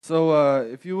So,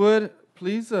 if you would,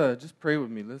 please just pray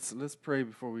with me. Let's pray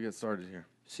before we get started here.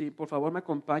 Sí, por favor me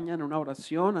acompañan en una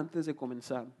oración antes de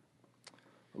comenzar.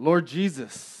 Lord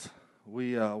Jesus,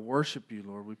 we worship you,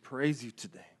 Lord. We praise you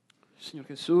today. Señor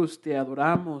Jesús, te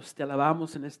adoramos, te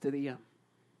alabamos en este día.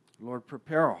 Lord,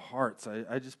 prepare our hearts.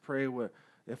 I just pray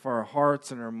if our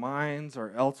hearts and our minds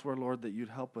are elsewhere, Lord, that you'd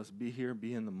help us be here,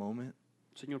 be in the moment.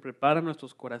 Señor, prepara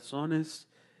nuestros corazones,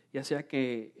 ya sea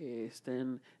que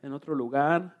estén en otro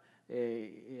lugar,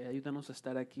 ayúdanos a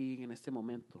estar aquí en este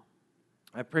momento.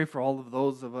 I pray for all of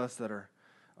those of us that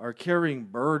are carrying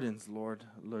burdens, Lord,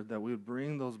 that we would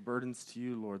bring those burdens to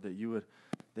you, Lord, that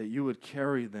you would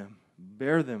carry them,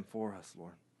 bear them for us,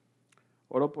 Lord.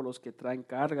 Oro por los que traen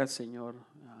cargas, Señor,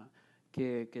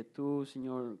 que tú,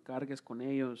 Señor, cargues con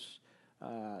ellos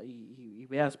y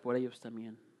veas por ellos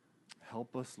también.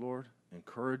 Help us, Lord.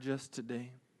 Encourage us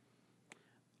today.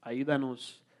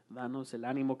 Ayúdanos, danos el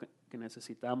ánimo que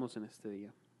necesitamos en este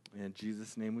día. In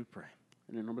Jesus' name we pray.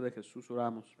 En el nombre de Jesús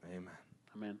oramos. Amen.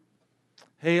 Amén.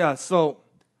 Hey, so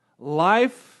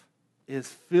life is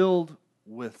filled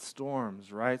with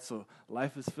storms, right? So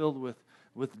life is filled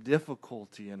with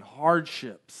difficulty and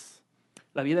hardships.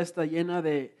 La vida está llena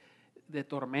de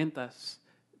tormentas,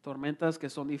 tormentas que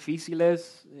son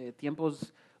difíciles,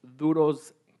 tiempos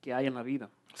duros que hay en la vida.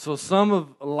 So some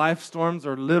of life storms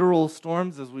are literal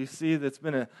storms, as we see that's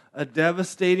been a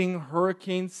devastating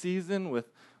hurricane season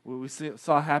with what we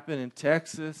saw happen in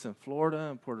Texas and Florida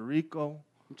and Puerto Rico.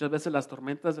 Muchas veces las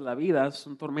tormentas de la vida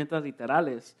son tormentas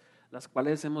literales, las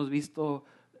cuales hemos visto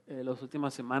las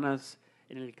últimas semanas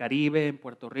en el Caribe, en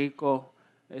Puerto Rico,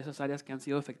 esas áreas que han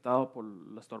sido afectadas por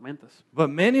las tormentas. But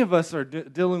many of us are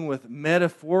dealing with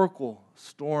metaphorical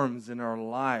storms in our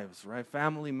lives, right?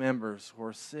 Family members who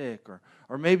are sick,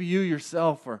 or maybe you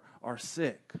yourself are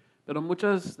sick. Pero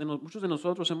muchos de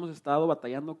nosotros hemos estado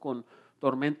batallando con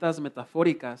tormentas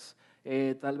metafóricas.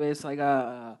 Tal vez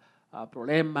haya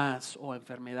problemas o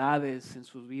enfermedades en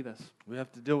sus vidas. We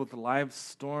have to deal with the life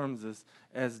storms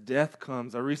as death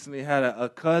comes. I recently had a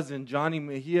cousin, Johnny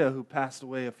Mejia, who passed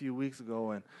away a few weeks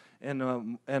ago,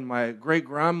 and my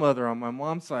great-grandmother on my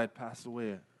mom's side passed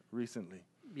away recently.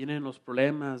 Vienen los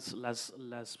problemas,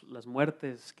 las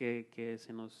muertes que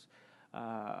se nos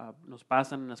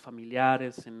pasan en las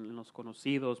familiares, en los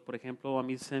conocidos. Por ejemplo, a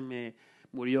mí se me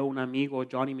murió un amigo,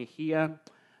 Johnny Mejía,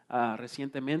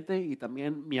 recientemente, y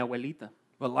también mi abuelita.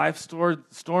 But life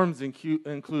storms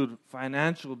include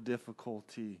financial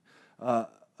difficulty,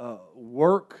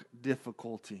 work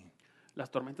difficulty. Las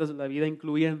tormentas de la vida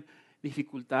incluyen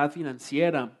dificultad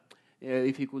financiera,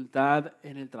 dificultad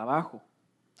en el trabajo.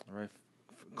 Right?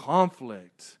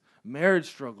 Conflict, marriage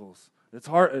struggles. It's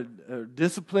hard.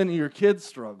 Disciplining your kids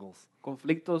struggles.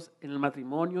 Conflictos en el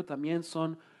matrimonio también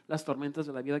son las tormentas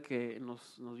de la vida que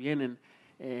nos vienen.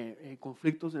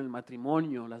 Conflictos en el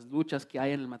matrimonio, las luchas que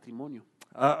hay en el matrimonio.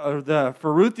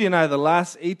 For Ruthie and I, the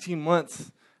last 18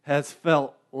 months has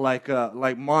felt like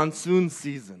monsoon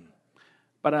season.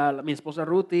 Para mi esposa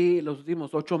Ruthie, los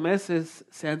últimos 8 meses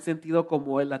se han sentido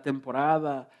como en la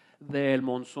temporada del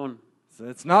monzón. So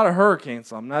it's not a hurricane,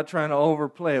 so I'm not trying to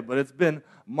overplay it, but it's been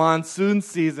monsoon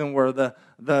season where the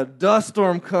dust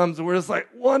storm comes and we're just like,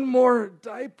 one more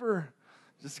diaper,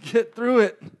 just get through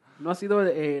it. No ha sido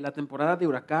la temporada de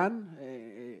huracán,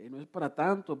 no es para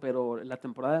tanto, pero la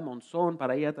temporada de monzón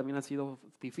para ella también ha sido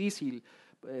difícil.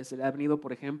 Se le han venido,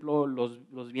 por ejemplo,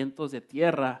 los vientos de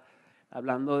tierra,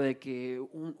 hablando de que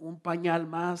un pañal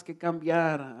más que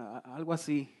cambiar, algo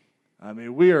así. I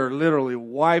mean, we are literally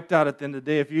wiped out at the end of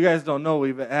the day. If you guys don't know,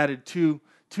 we've added two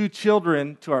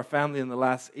children to our family in the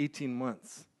last 18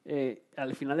 months.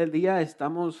 Al final del día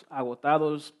estamos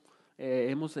agotados.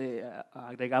 Hemos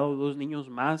agregado 2 niños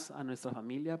más a nuestra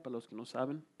familia, para los que no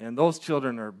saben. And those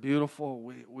children are beautiful.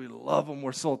 We love them.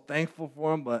 We're so thankful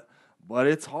for them, but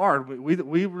it's hard.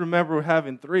 We remember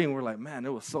having 3, and we're like, man,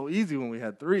 it was so easy when we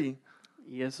had 3.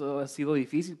 Y eso ha sido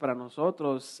difícil para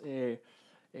nosotros.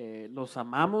 Les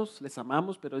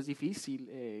amamos, pero es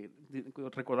difícil.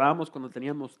 Recordábamos cuando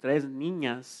teníamos 3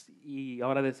 niñas y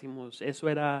ahora decimos, eso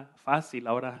era fácil,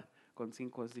 ahora con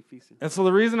 5 es difícil. And so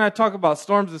the reason I talk about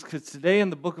storms is because today in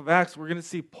the book of Acts, we're going to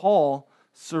see Paul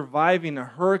surviving a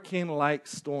hurricane-like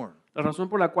storm. La razón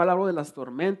por la cual hablo de las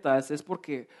tormentas es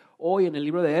porque hoy en el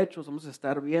libro de Hechos vamos a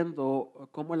estar viendo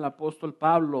cómo el apóstol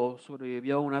Pablo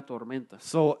sobrevivió a una tormenta.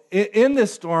 So in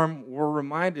this storm, we're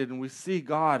reminded and we see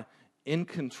God in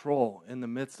control in the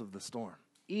midst of the storm.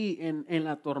 Y en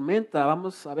la tormenta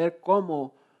vamos a ver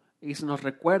cómo, y se nos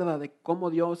recuerda de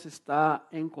cómo Dios está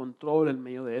en control en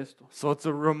medio de esto. So it's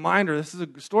a reminder,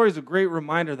 story is a great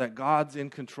reminder that God's in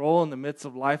control in the midst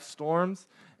of life storms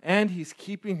and he's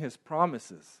keeping his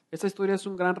promises. Esta historia es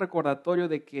un gran recordatorio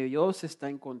de que Dios está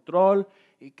en control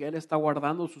y que Él está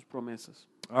guardando sus promesas.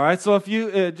 All right, so if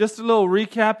you, just a little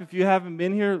recap, if you haven't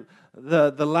been here,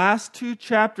 the last 2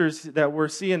 chapters that we're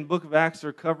seeing in the book of Acts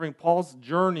are covering Paul's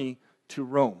journey to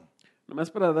Rome. Nomás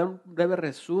para dar un breve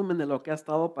resumen de lo que ha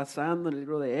estado pasando en el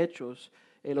libro de Hechos,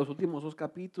 en los últimos 2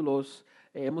 capítulos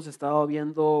hemos estado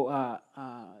viendo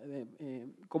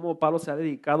cómo Pablo se ha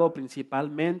dedicado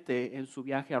principalmente en su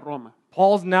viaje a Roma.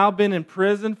 Paul's now been in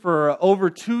prison for over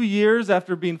 2 years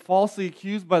after being falsely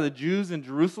accused by the Jews in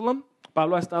Jerusalem.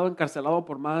 Pablo ha estado encarcelado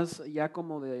por más ya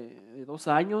como de 2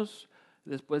 años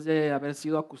después de haber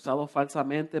sido acusado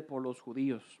falsamente por los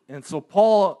judíos. And so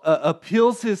Paul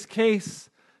appeals his case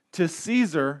to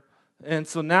Caesar, and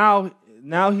so now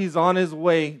he's on his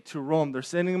way to Rome. They're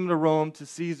sending him to Rome to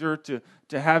Caesar to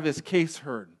have his case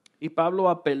heard. Y Pablo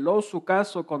apeló su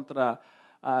caso contra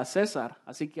César,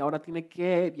 así que ahora tiene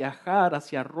que viajar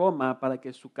hacia Roma para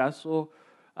que su caso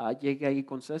llegue ahí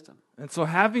con César. And so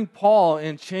having Paul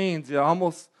in chains, you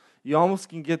almost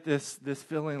can get this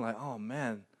feeling like, oh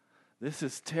man, this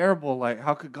is terrible. Like,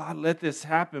 how could God let this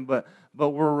happen? But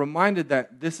we're reminded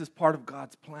that this is part of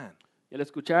God's plan. Y al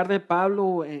escuchar de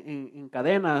Pablo en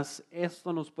cadenas,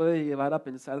 esto nos puede llevar a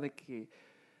pensar de que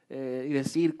y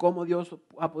decir cómo Dios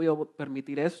ha podido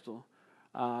permitir esto,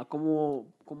 cómo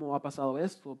ha pasado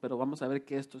esto, pero vamos a ver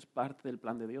que esto es parte del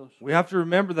plan de Dios. We have to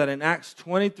remember that in Acts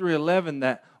 23:11,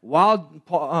 that while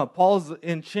Paul's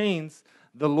in chains,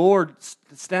 the Lord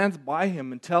stands by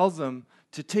him and tells him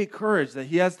to take courage, that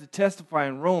he has to testify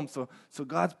in Rome. So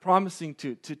God's promising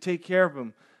to take care of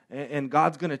him, and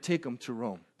God's going to take him to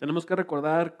Rome. Tenemos que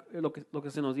recordar lo que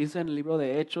se nos dice en el libro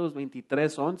de Hechos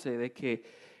 23:11, de que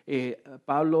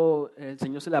Pablo, el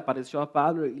Señor se le apareció a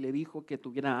Pablo y le dijo que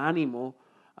tuviera ánimo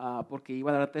porque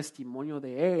iba a dar testimonio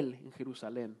de él en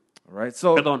Jerusalén. All right,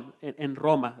 so Perdón, en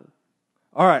Roma.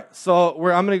 all right, so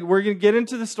we're gonna get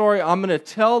into the story. I'm gonna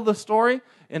tell the story,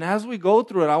 and as we go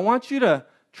through it, I want you to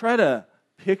try to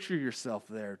picture yourself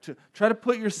there, to try to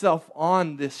put yourself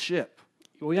on this ship.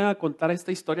 Voy a contar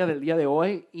esta historia del día de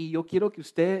hoy y yo quiero que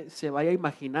usted se vaya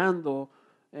imaginando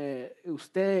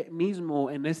usted mismo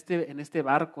en este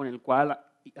barco en el cual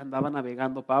andaba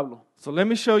navegando Pablo. So let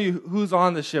me show you who's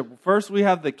on the ship. First, we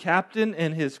have the captain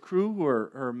and his crew who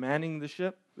are manning the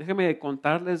ship. Déjenme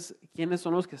contarles quiénes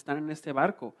son los que están en este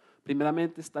barco.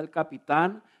 Primeramente está el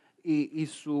capitán y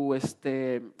su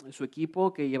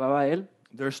equipo que llevaba él.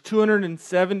 There's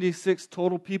 276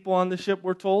 total people on the ship,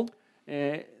 we're told.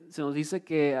 Se nos dice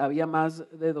que había más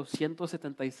de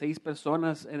 276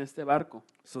 personas en este barco.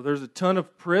 So there's a ton of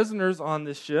prisoners on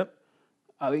this ship.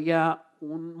 Había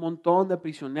un montón de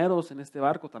prisioneros en este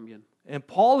barco también. And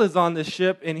Paul is on this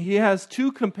ship, and he has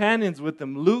 2 companions with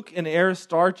him, Luke and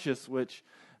Aristarchus, which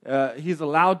he's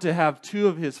allowed to have 2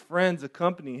 of his friends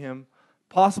accompany him,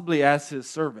 possibly as his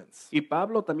servants. Y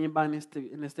Pablo también va en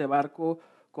este barco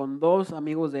con 2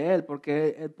 amigos de él,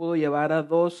 porque él pudo llevar a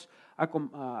 2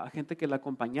 a gente que le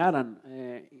acompañaran.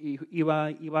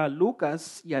 Iba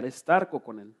Lucas y Aristarco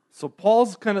con él. So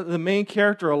Paul's kind of the main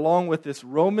character along with this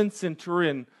Roman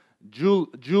centurion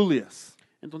Julius.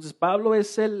 Entonces Pablo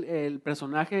es el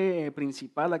personaje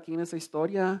principal aquí en esta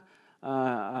historia,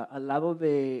 al lado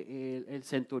de el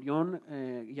centurión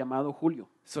llamado Julio.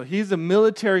 So he's a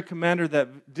military commander that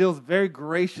deals very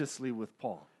graciously with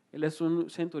Paul. Él es un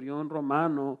centurión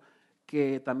romano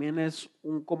que también es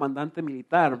un comandante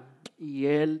militar y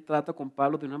él trata con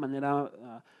Pablo de una manera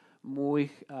muy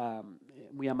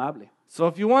amable. So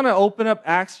if you want to open up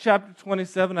Acts chapter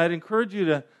 27, I'd encourage you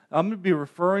to, I'm going to be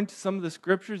referring to some of the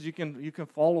scriptures. You can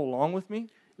follow along with me.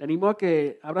 Le animo a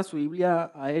que abra su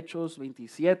Biblia a Hechos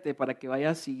 27 para que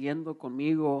vaya siguiendo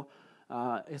conmigo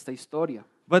esta historia.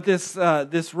 But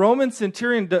this Roman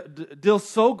centurion deals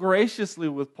so graciously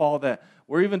with Paul that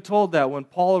we're even told that when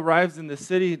Paul arrives in the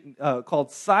city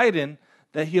called Sidon,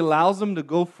 that he allows him to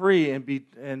go free and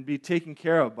be taken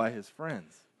care of by his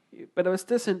friends. Pero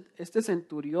este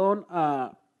centurión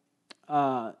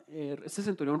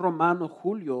romano,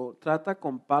 Julio, trata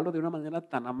con Pablo de una manera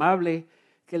tan amable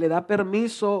que le da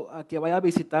permiso a que vaya a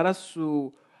visitar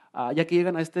ya que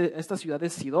llegan a esta ciudad de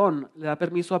Sidón, le da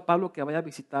permiso a Pablo que vaya a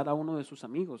visitar a uno de sus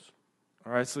amigos.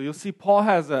 All right, so you'll see Paul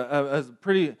has a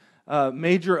pretty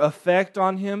major effect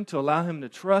on him to allow him to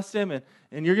trust him,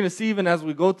 and you're going to see even as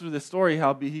we go through the story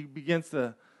how he begins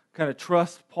to kind of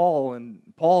trust Paul, and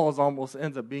Paul almost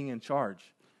ends up being in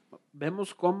charge.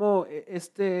 Vemos cómo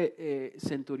este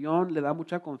centurión le da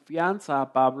mucha confianza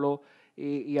a Pablo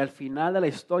y al final de la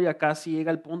historia casi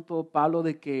llega el punto Pablo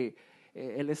de que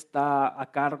él está a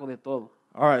cargo de todo.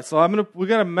 All right, so we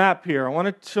got a map here. I want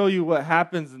to show you what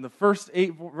happens in the first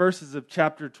 8 verses of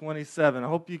chapter 27. I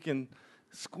hope you can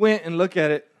squint and look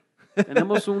at it.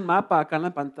 Tenemos un mapa acá en la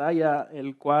pantalla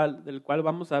del cual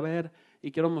vamos a ver y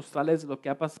quiero mostrarles lo que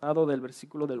ha pasado del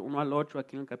versículo del 1 al 8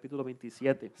 aquí en el capítulo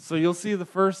 27. So you'll see the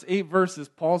first 8 verses,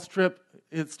 Paul's trip.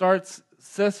 It starts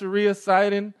Caesarea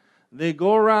Sidon. They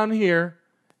go around here,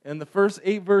 and the first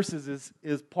 8 verses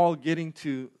is Paul getting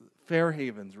to Fair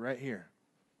Havens right here.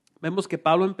 Vemos que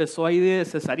Pablo empezó ahí de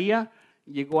Cesarea,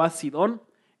 llegó a Sidón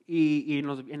y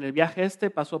en el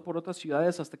viaje pasó por otras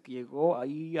ciudades hasta que llegó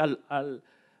ahí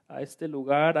a este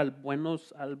lugar, al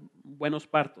Buenos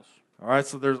Partos. All right,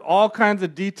 so there's all kinds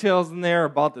of details in there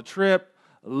about the trip.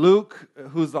 Luke,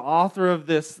 who's the author of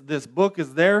this book,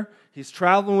 is there. He's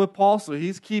traveling with Paul, so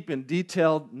he's keeping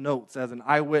detailed notes as an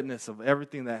eyewitness of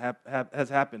everything that has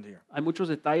happened here. Hay muchos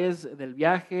detalles del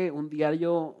viaje, un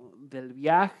diario del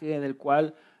viaje del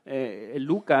cual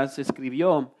Lucas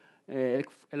escribió. Él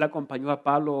acompañó a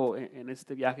Pablo en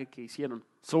este viaje que hicieron.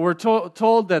 So we're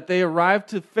told that they arrived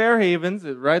to Fair Havens,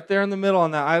 right there in the middle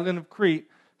on the island of Crete,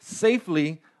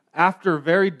 safely after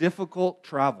very difficult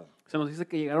travel. Se nos dice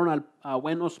que llegaron a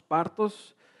Buenos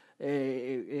Partos,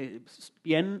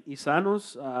 bien y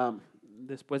sanos,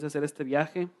 después de hacer este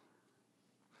viaje.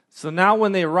 So now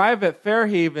when they arrive at Fair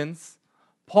Havens,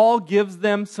 Paul gives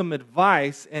them some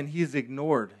advice and he's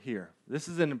ignored here. This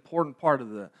is an important part of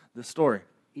the story.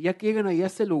 Y ya que llegan ahí a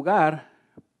este lugar,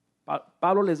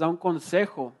 Pablo les da un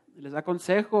consejo. Les da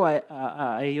consejo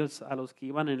a ellos, a los que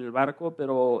iban en el barco,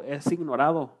 pero es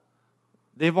ignorado.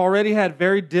 They've already had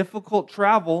very difficult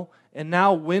travel, and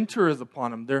now winter is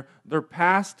upon them. They're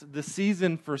past the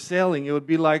season for sailing. It would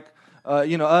be like,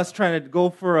 us trying to go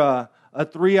for a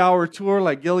 3-hour tour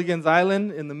like Gilligan's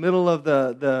Island in the middle of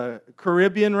the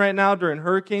Caribbean right now during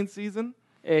hurricane season.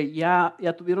 Ya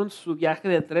tuvieron su viaje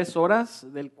de 3 horas,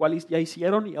 del cual ya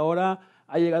hicieron, y ahora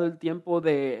ha llegado el tiempo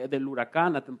del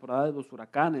huracán, la temporada de los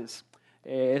huracanes.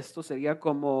 Esto sería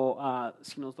como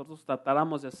si nosotros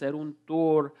tratáramos de hacer un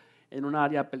tour en una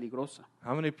área peligrosa.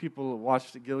 How many people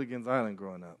watched Gilligan's Island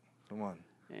growing up? Come on.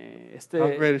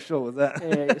 How great a show was that?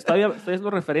 Estoy haciendo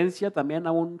referencia también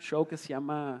a un show que se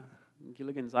llama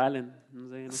Gilligan's Island. No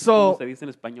sé cómo se dice en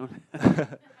español.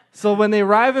 So when they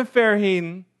arrive in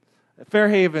Fair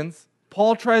Havens,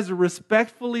 Paul tries to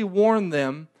respectfully warn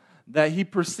them that he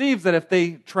perceives that if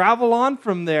they travel on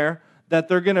from there, that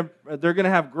they're gonna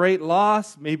have great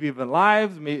loss, maybe even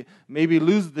lives, maybe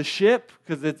lose the ship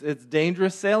because it's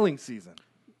dangerous sailing season.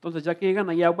 Entonces ya que llegan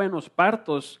allá a Buenos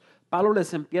Partos, Pablo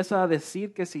les empieza a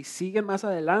decir que si siguen más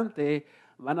adelante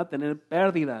van a tener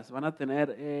pérdidas, van a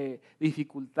tener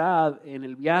dificultad en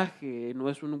el viaje, no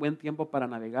es un buen tiempo para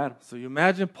navegar. So you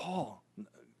imagine Paul,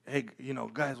 hey,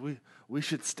 guys, we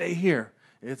should stay here.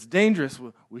 It's dangerous.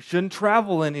 We shouldn't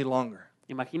travel any longer.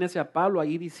 Imagínense a Pablo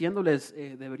ahí diciéndoles,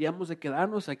 deberíamos de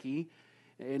quedarnos aquí.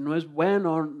 No es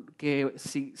bueno que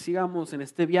sigamos en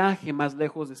este viaje más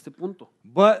lejos de este punto.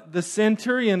 But the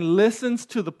centurion listens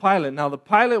to the pilot. Now the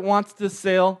pilot wants to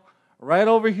sail right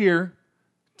over here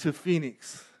to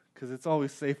Phoenix because it's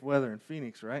always safe weather in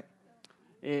Phoenix, right?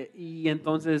 Y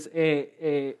entonces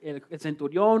el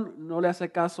centurión no le hace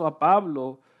caso a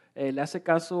Pablo, le hace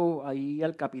caso ahí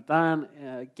al capitán,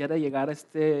 quiere llegar a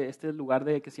este lugar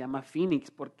que se llama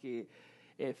Phoenix, porque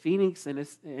en Phoenix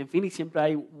siempre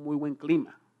hay muy buen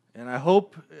clima. And I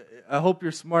hope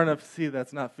you're smart enough to see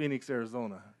that's not Phoenix,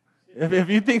 Arizona. If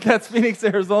you think that's Phoenix,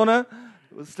 Arizona,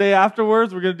 stay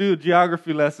afterwards. We're going to do a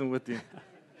geography lesson with you.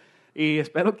 Y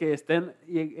espero que estén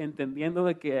entendiendo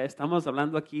de que estamos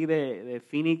hablando aquí de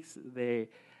Phoenix, de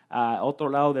otro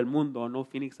lado del mundo, no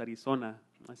Phoenix, Arizona.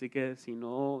 Así que si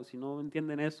no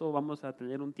entienden eso, vamos a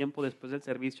tener un tiempo después del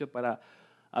servicio para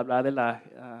hablar de la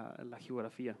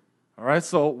geografía. All right,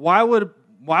 so why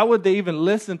would they even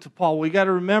listen to Paul? We got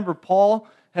to remember Paul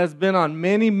has been on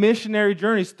many missionary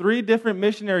journeys, 3 different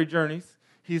missionary journeys.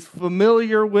 He's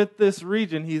familiar with this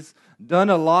region. He's done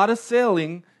a lot of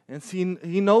sailing, and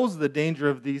he knows the danger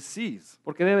of these seas.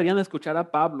 ¿Por qué deberían escuchar a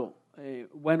Pablo?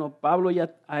 Bueno, Pablo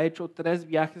ya ha hecho 3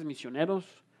 viajes misioneros.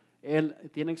 Él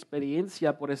tiene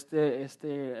experiencia por esta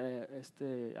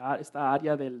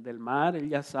área del mar. Él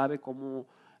ya sabe cómo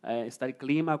está el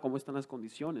clima, cómo están las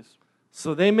condiciones.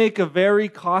 So they make a very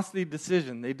costly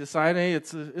decision. They decide, hey,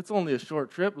 it's only a short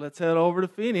trip. Let's head over to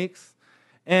Phoenix.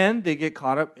 And they get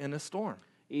caught up in a storm.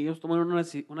 Y ellos tomaron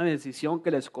una decisión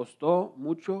que les costó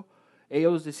mucho.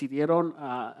 Ellos decidieron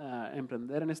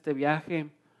emprender en este viaje,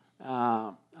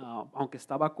 aunque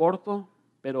estaba corto,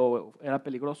 pero era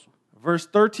peligroso. Verse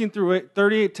 13 through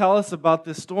 38 tell us about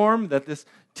this storm, that this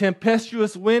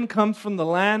tempestuous wind comes from the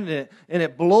land and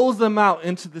it blows them out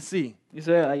into the sea.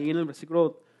 Dice ahí en el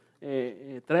versículo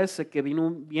 13 que vino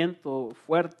un viento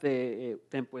fuerte,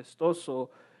 tempestuoso,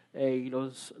 y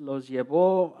los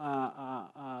llevó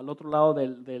al otro lado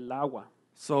del agua.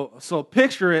 So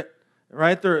picture it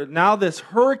right there. Now this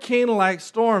hurricane-like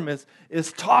storm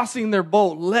is tossing their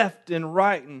boat left and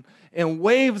right, and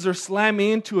waves are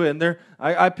slamming into it. And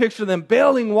I picture them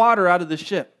bailing water out of the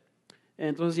ship.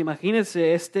 Entonces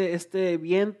imagínense este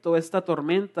viento, esta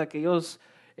tormenta que ellos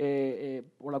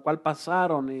por la cual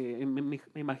pasaron. Me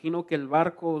imagino que el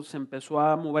barco se empezó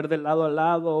a mover de lado a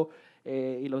lado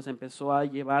y los empezó a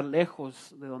llevar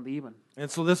lejos de donde iban. And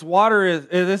so this water is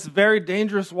this very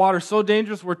dangerous water, so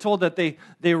dangerous we're told that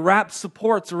they wrap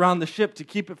supports around the ship to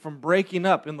keep it from breaking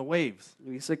up in the waves. Y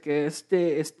dice que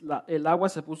el agua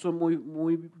se puso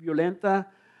muy violenta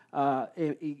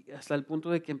y hasta el punto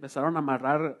de que empezaron a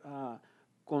amarrar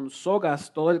con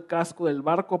sogas todo el casco del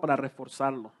barco para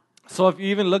reforzarlo. So if you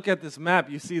even look at this map,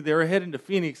 you see they were heading to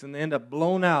Phoenix and they end up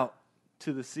blown out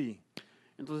to the sea.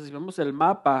 Entonces, si vemos el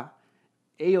mapa,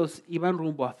 ellos iban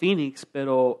rumbo a Phoenix,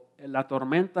 pero la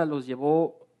tormenta los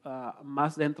llevó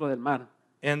más dentro del mar.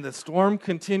 And the storm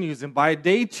continues, and by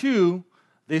day 2,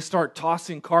 they start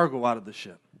tossing cargo out of the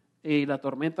ship. Y la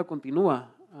tormenta continúa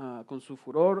con su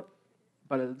furor.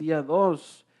 Para el día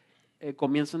 2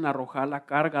 comienzan a arrojar la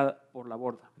carga por la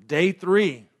borda. Day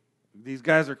 3, these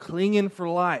guys are clinging for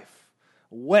life,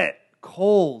 wet,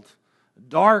 cold,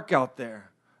 dark out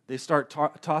there. They start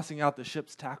tossing out the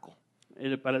ship's tackle.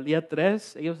 Para el día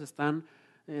 3, ellos están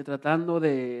tratando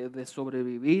de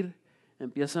sobrevivir.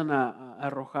 Empiezan a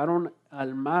arrojar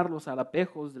al mar los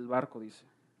harapejos del barco, dice.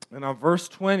 And on verse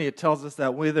 20, it tells us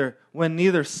that when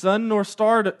neither sun nor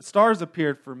stars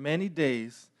appeared for many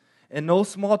days, and no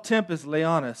small tempest lay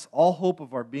on us, all hope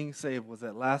of our being saved was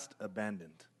at last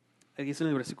abandoned. Dice en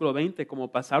el versículo 20, como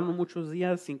pasaron muchos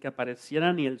días sin que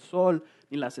apareciera ni el sol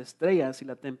ni las estrellas y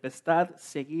la tempestad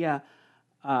seguía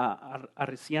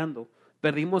arreciando,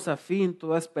 perdimos a fin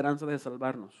toda esperanza de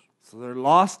salvarnos. So they're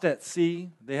lost at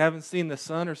sea. They haven't seen the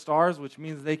sun or stars, which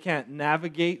means they can't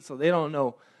navigate, so they don't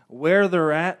know where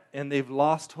they're at, and they've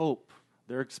lost hope.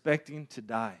 They're expecting to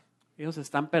die. Ellos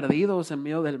están perdidos en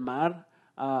medio del mar,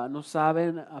 no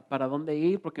saben para dónde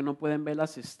ir porque no pueden ver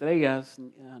las estrellas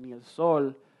ni el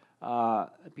sol.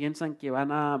 Piensan que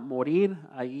van a morir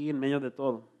ahí en medio de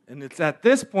todo. And it's at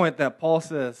this point that Paul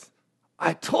says,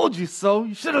 I told you so.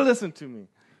 You should have listened to me.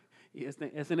 Y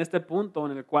es en este punto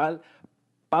en el cual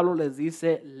Pablo les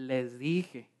dice, les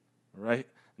dije. Right?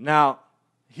 Now,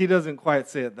 he doesn't quite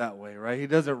say it that way, right? He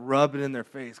doesn't rub it in their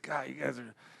face. God, you guys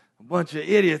are a bunch of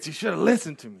idiots. You should have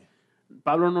listened to me.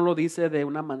 Pablo no lo dice de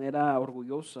una manera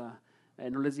orgullosa.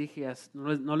 No les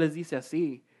dice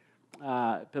así.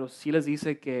 Pero sí les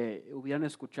dice que hubieran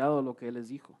escuchado lo que él les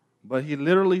dijo. But he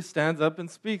literally stands up and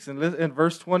speaks. And in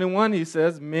verse 21, he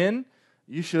says, Men,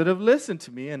 you should have listened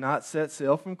to me and not set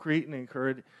sail from Crete and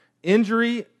incurred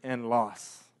injury and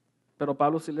loss. Pero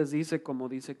Pablo sí les dice, como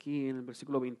dice aquí en el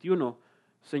versículo 21,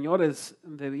 señores,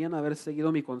 debían haber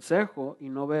seguido mi consejo y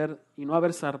no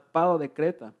haber zarpado de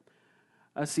Creta.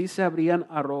 Así se habrían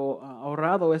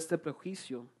ahorrado este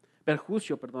perjuicio,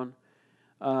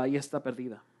 y esta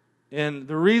perdida. And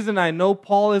the reason I know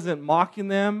Paul isn't mocking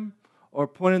them or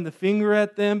pointing the finger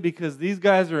at them, because these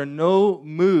guys are in no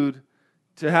mood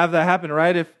to have that happen,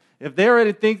 right? If they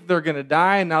already think they're going to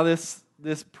die, and now this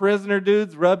prisoner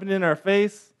dude's rubbing in our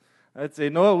face, I'd say,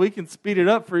 no, we can speed it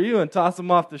up for you and toss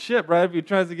him off the ship, right? If he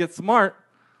tries to get smart.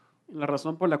 La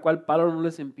razón por la cual Pablo no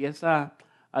les empieza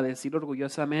a decir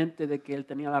orgullosamente de que él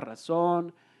tenía la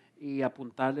razón y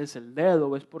apuntarles el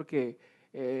dedo es porque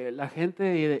la gente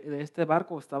de este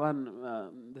barco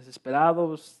estaban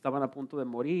desesperados, estaban a punto de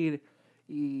morir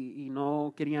y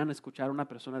no querían escuchar a una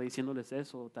persona diciéndoles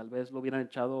eso. Tal vez lo hubieran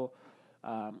echado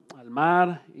al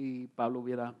mar y Pablo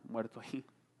hubiera muerto ahí.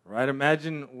 Right?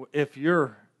 Imagine if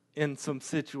you're in some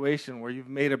situation where you've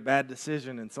made a bad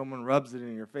decision and someone rubs it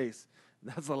in your face.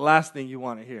 That's the last thing you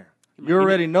want to hear. You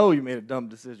already know you made a dumb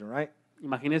decision, right?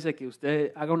 Imagínese que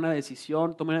usted haga una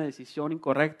decisión, tome una decisión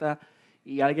incorrecta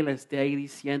y alguien le esté ahí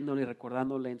diciéndole y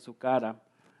recordándole en su cara.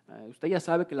 Usted ya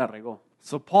sabe que la regó.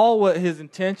 So Paul, what his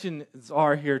intentions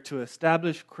are here to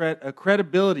establish a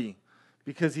credibility,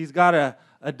 because he's got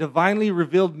a divinely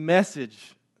revealed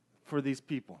message for these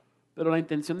people. Pero la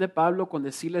intención de Pablo con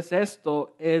decirles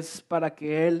esto es para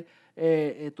que él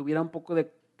tuviera un poco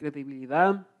de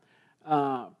credibilidad,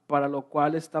 para lo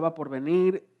cual estaba por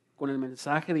venir con el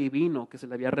mensaje divino que se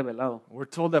le había revelado. We're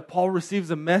told that Paul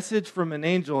receives a message from an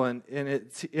angel, and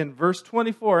in verse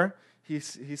 24, he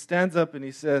stands up and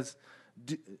he says,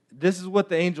 this is what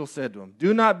the angel said to him.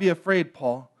 Do not be afraid,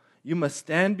 Paul. You must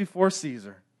stand before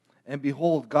Caesar. and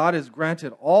behold, God has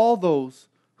granted all those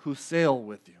who sail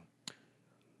with you.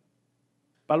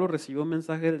 Pablo recibió un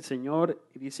mensaje del Señor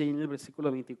y dice ahí en el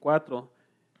versículo 24,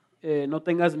 no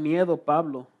tengas miedo,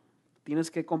 Pablo,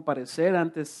 tienes que comparecer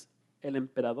ante el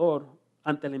emperador,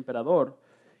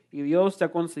 y Dios te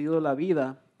ha concedido la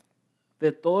vida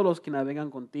de todos los que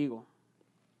navegan contigo.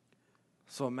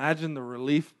 So imagine the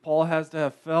relief Paul has to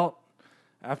have felt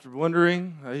after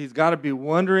wondering. He's got to be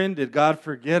wondering, did God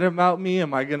forget about me?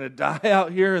 Am I going to die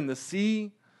out here in the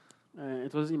sea?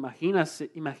 Entonces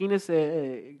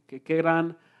imagínese qué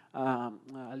gran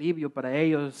alivio para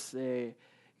ellos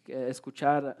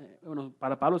escuchar,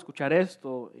 para Pablo escuchar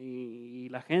esto y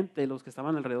la gente, los que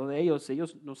estaban alrededor de ellos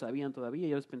no sabían todavía,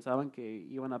 ellos pensaban que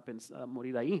iban a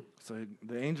morir ahí. So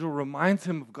the angel reminds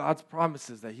him of God's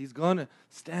promises that he's going to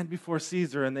stand before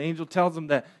Caesar, and the angel tells him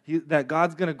that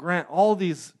God's going to grant all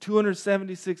these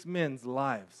 276 men's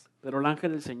lives. Pero el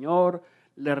ángel del Señor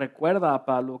le recuerda a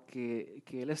Pablo que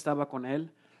él estaba con él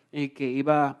y que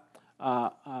iba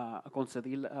a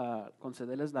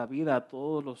concederles la vida a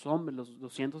todos los hombres, los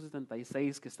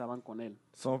 276 que estaban con él.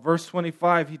 So in verse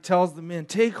 25, he tells the men,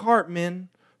 "Take heart, men,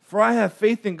 for I have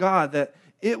faith in God that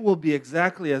it will be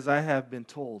exactly as I have been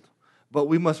told, but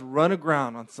we must run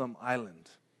aground on some island."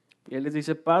 Y él les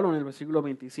dice Pablo en el versículo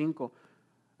 25,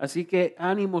 así que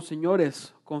ánimo,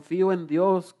 señores, confío en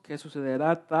Dios que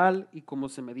sucederá tal y como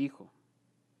se me dijo.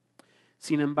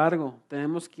 Sin embargo,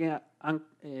 tenemos que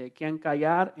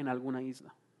encallar en alguna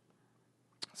isla.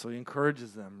 So he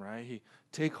encourages them, right?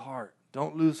 Take heart,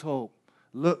 don't lose hope.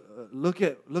 Look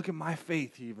at my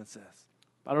faith, he even says.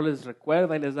 Pablo les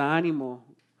recuerda y les da ánimo.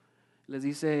 Les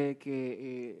dice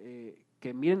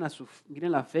que miren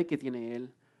la fe que tiene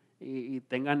él y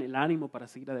tengan el ánimo para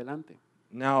seguir adelante.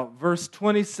 Now, verse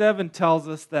 27 tells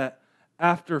us that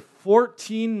after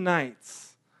 14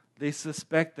 nights, they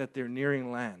suspect that they're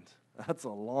nearing land. That's a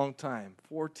long time,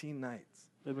 14 nights.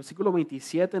 El versículo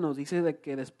 27 nos dice de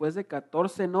que después de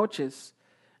 14 noches,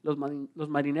 los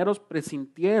marineros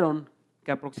presintieron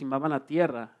que aproximaban la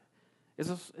tierra.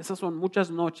 Esas son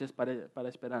muchas noches para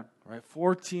esperar. Right,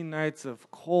 14 nights of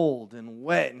cold and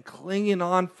wet and clinging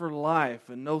on for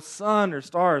life and no sun or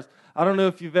stars. I don't know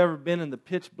if you've ever been in the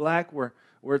pitch black where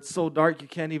it's so dark you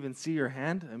can't even see your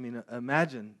hand. I mean,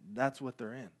 imagine that's what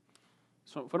they're in.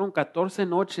 Fueron 14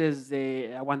 noches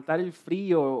de aguantar el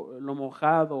frío, lo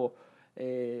mojado,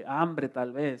 hambre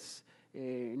tal vez.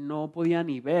 No podía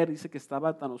ni ver, dice que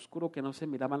estaba tan oscuro que no se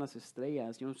miraban las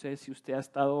estrellas. Yo no sé si usted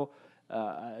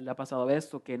le ha pasado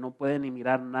esto, que no puede ni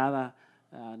mirar nada,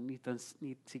 ni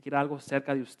siquiera algo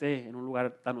cerca de usted en un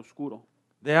lugar tan oscuro.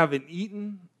 They haven't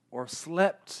eaten or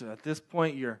slept. At this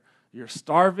point, you're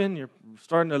starving. You're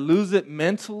starting to lose it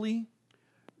mentally.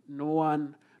 No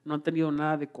han tenido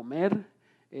nada de comer.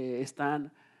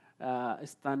 Están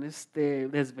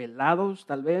desvelados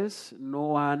tal vez.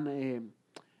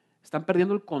 Están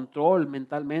perdiendo el control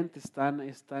mentalmente. Están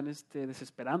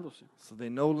desesperándose. So they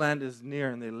know land is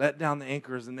near, and they let down the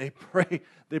anchors, and they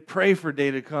pray for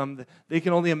day to come. They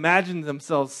can only imagine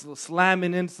themselves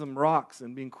slamming into some rocks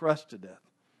and being crushed to death.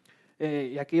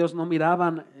 Y aquellos no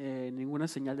miraban ninguna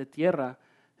señal de tierra.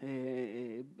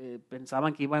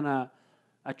 Pensaban que iban a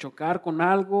chocar con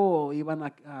algo o iban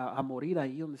a morir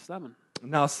ahí donde estaban.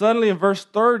 Now suddenly in verse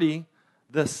 30,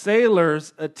 the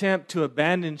sailors attempt to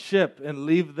abandon ship and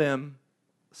leave them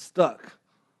stuck.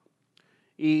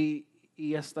 Y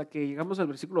hasta que llegamos al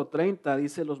versículo 30,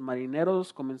 dice, los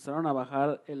marineros comenzaron a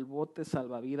bajar el bote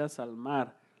salvavidas al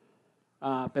mar,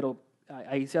 pero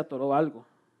ahí se atoró algo.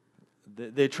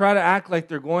 They try to act like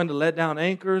they're going to let down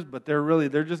anchors, but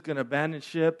they're just going to abandon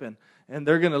ship and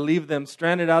they're going to leave them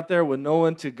stranded out there with no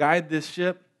one to guide this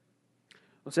ship.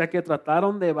 O sea que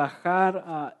trataron de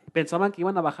bajar, pensaban que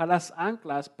iban a bajar las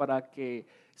anclas para que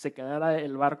se quedara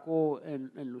el barco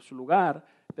en su lugar,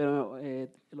 pero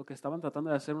lo que estaban tratando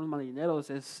de hacer unos marineros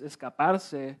es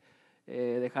escaparse,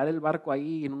 dejar el barco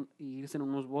ahí y irse en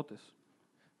unos botes.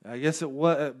 I guess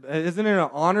isn't it an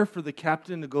honor for the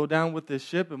captain to go down with this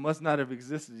ship? It must not have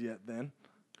existed yet then,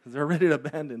 because they're ready to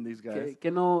abandon these guys.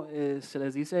 ¿Qué no se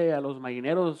les dice a los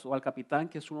marineros o al capitán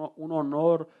que es un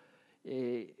honor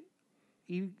ir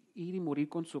y morir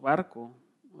con su barco?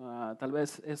 Tal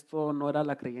vez esto no era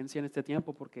la creencia en este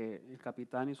tiempo porque el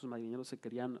capitán y sus marineros se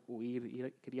querían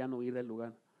huir del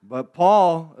lugar. But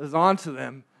Paul is on to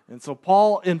them, and so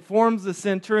Paul informs the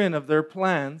centurion of their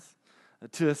plans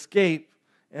to escape.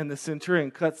 And the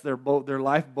centurion cuts their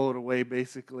lifeboat away,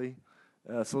 basically,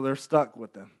 so they're stuck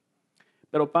with them.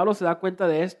 Pero Pablo se da cuenta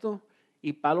de esto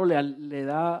y Pablo le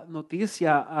da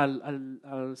noticia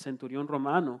al centurión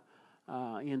romano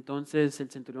Y entonces el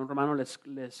centurión romano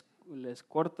les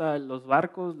corta los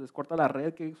barcos, les corta la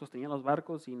red que sostenía los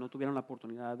barcos y no tuvieron la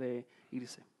oportunidad de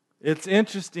irse. It's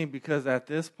interesting because at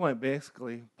this point,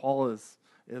 basically, Paul is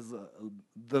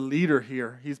the leader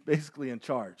here. He's basically in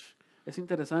charge. Es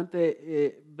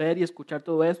interesante ver y escuchar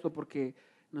todo esto porque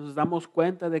nos damos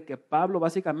cuenta de que Pablo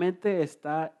básicamente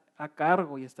está a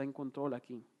cargo y está en control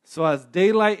aquí. So as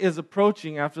daylight is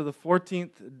approaching after the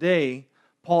 14th day,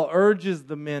 Paul urges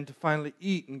the men to finally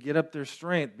eat and get up their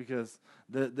strength because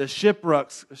the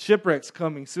shipwreck's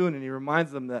coming soon, and he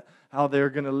reminds them that how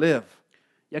they're going to live.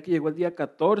 Ya que llegó el día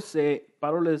 14,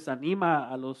 Pablo les anima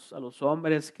a los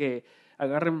hombres que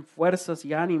agarren fuerzas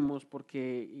y ánimos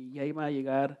porque ya iban a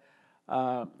llegar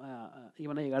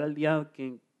el día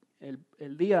que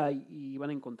el día y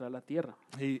iban a encontrar la tierra.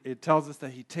 It tells us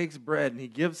that he takes bread and he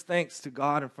gives thanks to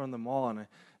God in front of them all, and I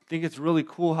think it's really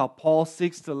cool how Paul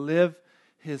seeks to live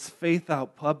his faith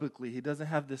out publicly. He doesn't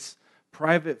have this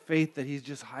private faith that he's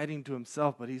just hiding to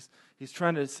himself, but he's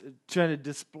trying to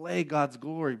display God's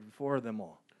glory before them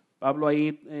all. Pablo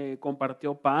ahí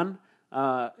compartió pan,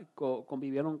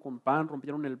 convivieron con pan,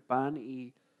 rompieron el pan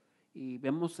y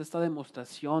vemos esta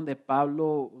demostración de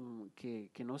Pablo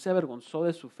que no se avergonzó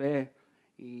de su fe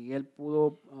y él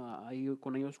pudo ahí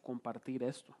con ellos compartir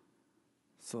esto.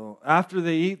 So after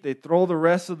they eat, they throw the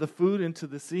rest of the food into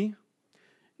the sea.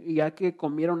 Y ya que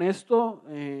comieron esto,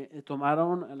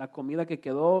 tomaron la comida que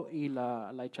quedó y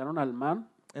la echaron al mar.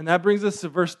 And that brings us to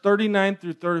verse 39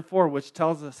 through 34, which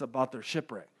tells us about their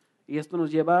shipwreck. Y esto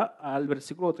nos lleva al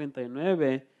versículo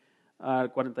 39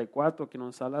 al 44 que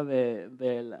nos habla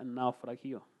del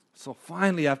naufragio. So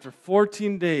finally, after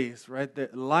 14 days, right, the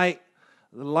light,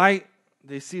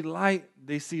 they see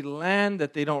land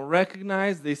that they don't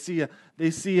recognize. They see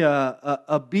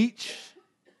a beach.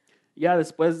 Ya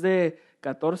después de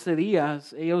 14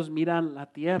 días, ellos miran la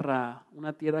tierra,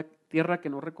 una tierra que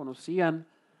no reconocían.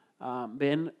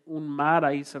 Ven un mar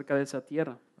ahí cerca de esa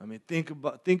tierra. I mean, think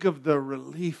of the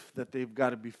relief that they've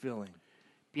got to be feeling.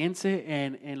 Piense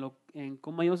en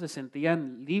cómo ellos se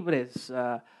sentían libres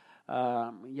ya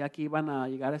que iban a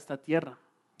llegar a esta tierra.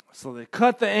 So they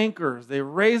cut the anchors, they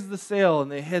raise the sail, and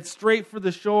they head straight for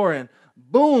the shore, and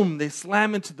boom, they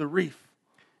slam into the reef.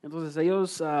 Entonces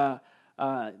ellos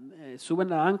suben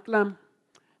la ancla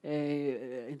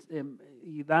y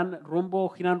giran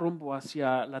rumbo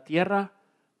hacia la tierra,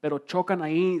 pero chocan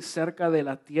ahí cerca de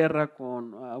la tierra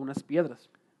con unas piedras.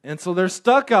 And so they're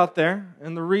stuck out there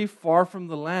in the reef far from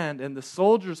the land, and the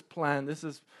soldiers plan, this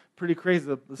is pretty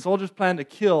crazy, the soldiers plan to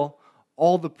kill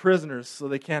all the prisoners so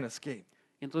they can't escape.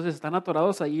 Entonces están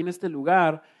atorados ahí en este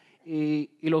lugar y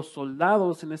los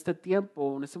soldados en este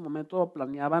tiempo, en este momento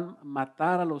planeaban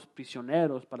matar a los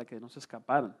prisioneros para que no se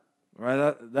escaparan.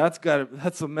 Right?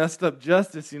 That's a messed up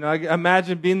justice. You know, I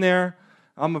imagine being there,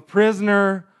 I'm a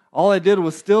prisoner, all I did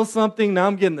was steal something, now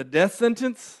I'm getting the death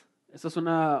sentence. Esto es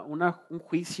un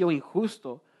juicio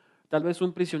injusto. Tal vez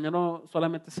un prisionero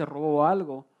solamente se robó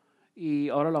algo y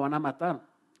ahora lo van a matar.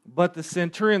 But the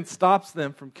centurion stops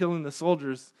them from killing the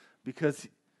soldiers because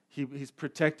he's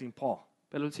protecting Paul.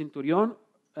 Pero el centurión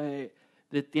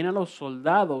detiene a los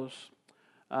soldados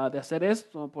de hacer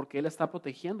esto porque él está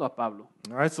protegiendo a Pablo.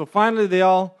 All right, so finally they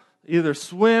all either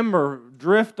swim or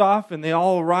drift off and they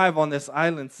all arrive on this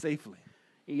island safely.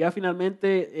 Y ya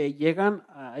finalmente llegan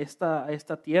a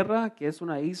esta tierra que es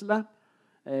una isla,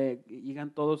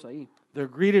 llegan todos ahí. They're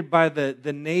greeted by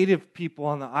the native people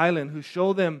on the island who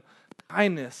show them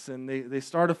kindness, and they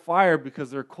start a fire because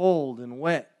they're cold and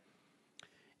wet.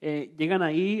 Llegan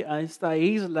ahí a esta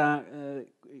isla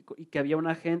y que había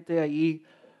una gente ahí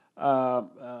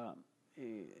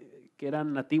que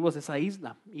eran nativos de esa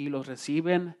isla y los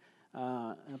reciben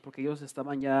porque ellos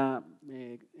estaban ya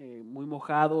muy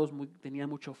mojados, tenían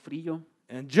mucho frío.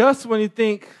 And just when you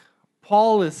think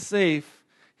Paul is safe,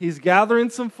 he's gathering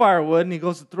some firewood and he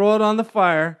goes to throw it on the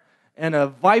fire, and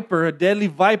a deadly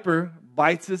viper,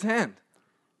 bites his hand.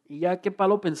 Y ya que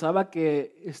Pablo pensaba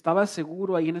que estaba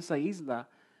seguro ahí en esa isla,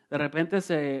 de repente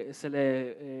se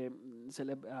le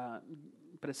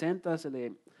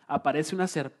aparece una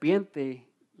serpiente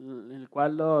en el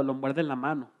cual lo muerde en la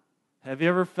mano. Have you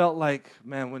ever felt like,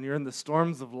 man, when you're in the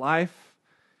storms of life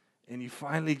and you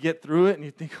finally get through it and you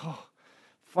think, oh,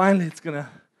 finally it's gonna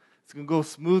go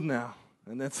smooth now,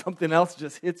 and then something else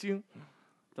just hits you?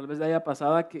 Tal vez le haya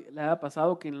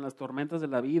pasado que en las tormentas de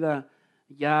la vida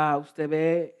ya usted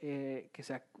ve que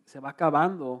se va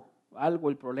acabando algo,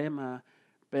 el problema,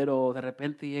 pero de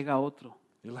repente llega otro.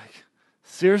 You're like,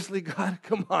 seriously, God,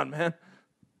 come on, man.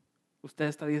 Usted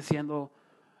está diciendo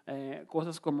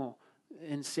cosas como,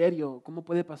 en serio, ¿cómo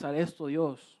puede pasar esto,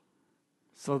 Dios?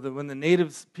 So that when the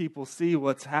native people see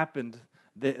what's happened,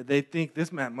 they think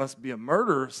this man must be a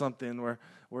murderer or something,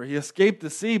 where he escaped the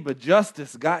sea, but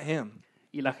justice got him.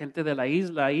 Y la gente de la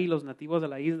isla ahí, los nativos de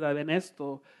la isla ven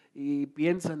esto y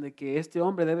piensan de que este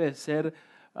hombre debe ser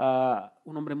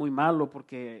un hombre muy malo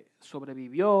porque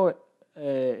sobrevivió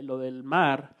lo del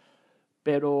mar,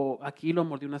 pero aquí lo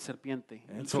mordió una serpiente.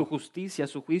 And Su justicia,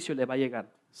 su juicio le va a llegar.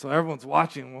 So everyone's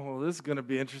watching. Well, this is going to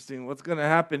be interesting. What's going to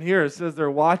happen here? It says they're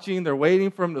watching, they're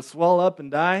waiting for him to swell up and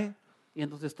die. Y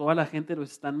entonces toda la gente lo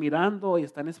están mirando y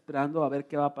están esperando a ver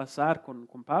qué va a pasar con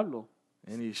Pablo.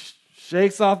 And he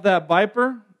shakes off that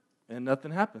viper, and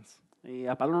nothing happens. Y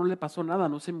a Pablo no le pasó nada,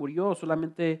 no se murió,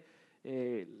 solamente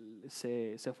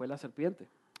se fue la serpiente.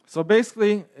 So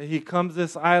basically, he comes to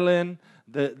this island.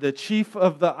 The chief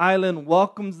of the island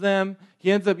welcomes them.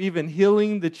 He ends up even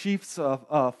healing the chief's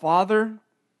father.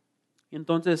 Y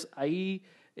entonces ahí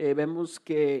vemos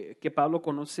que Pablo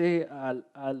conoce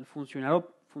al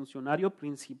funcionario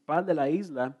principal de la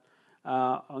isla,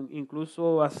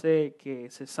 incluso hace que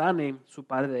se sane su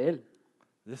padre de él.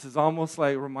 This is almost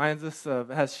like, reminds us of,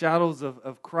 has shadows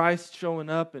of Christ showing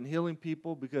up and healing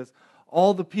people, because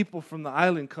all the people from the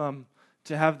island come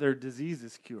to have their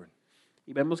diseases cured.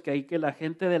 Y vemos que ahí que la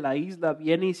gente de la isla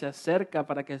viene y se acerca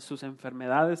para que sus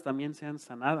enfermedades también sean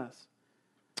sanadas.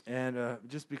 And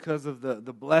just because of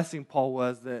the blessing Paul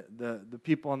was, that the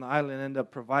people on the island end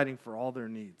up providing for all their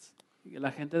needs. Y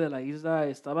la gente de la isla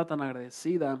estaba tan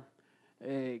agradecida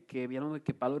que vieron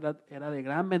que Pablo era de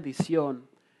gran bendición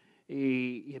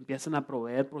y empiezan a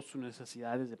proveer por sus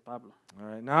necesidades de Pablo. All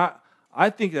right, now I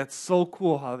think that's so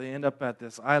cool how they end up at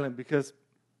this island, because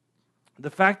the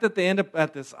fact that they end up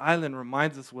at this island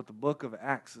reminds us what the book of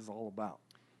Acts is all about.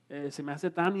 Se me hace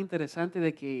tan interesante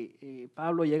de que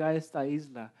Pablo llega a esta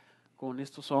isla con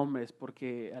estos hombres,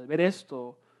 porque al ver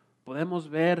esto podemos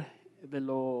ver de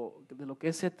lo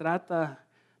que se trata,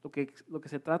 lo que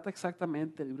se trata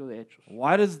exactamente el libro de Hechos.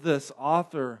 Why does the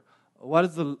author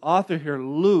here,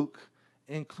 Luke,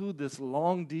 include this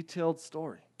long, detailed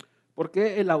story? ¿Por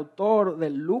qué el autor de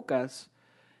Lucas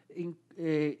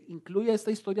incluye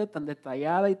esta historia tan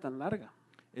detallada y tan larga?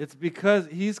 It's because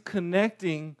he's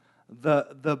connecting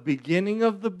the beginning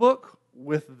of the book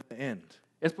with the end.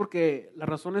 La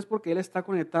razón es porque él está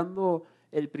conectando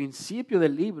el principio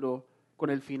del libro con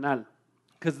el final.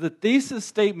 Because the thesis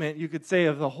statement, you could say,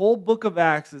 of the whole book of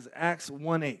Acts is Acts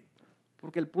 1:8.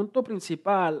 Porque el punto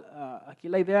principal, aquí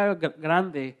la idea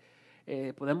grande,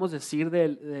 podemos decir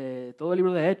de todo el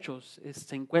libro de Hechos,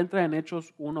 se encuentra en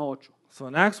Hechos 1:8. So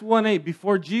in Acts 1:8,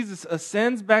 before Jesus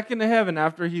ascends back into heaven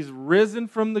after he's risen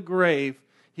from the grave,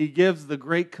 he gives the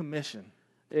Great Commission.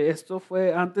 Esto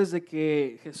fue antes de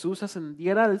que Jesús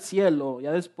ascendiera al cielo,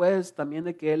 ya después también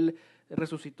de que él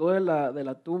resucitó de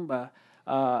la tumba,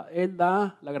 él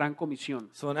da la gran comisión.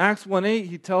 So in Acts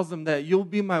 1:8, he tells them that you'll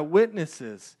be my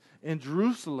witnesses in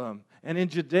Jerusalem and in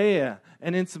Judea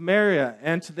and in Samaria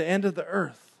and to the end of the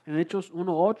earth. En Hechos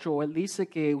 1:8, él dice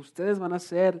que ustedes van a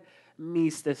ser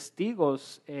mis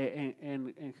testigos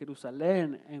en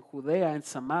Jerusalén, en Judea, en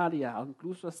Samaria,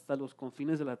 incluso hasta los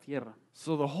confines de la tierra.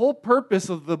 So the whole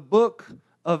purpose of the book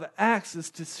of Acts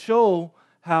is to show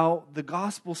how the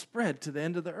gospel spread to the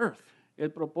end of the earth.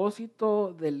 El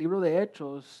propósito del libro de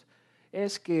Hechos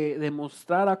es que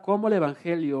demostrara cómo el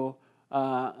evangelio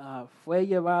fue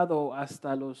llevado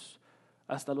hasta los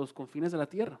confines de la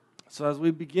tierra. So as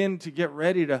we begin to get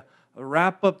ready to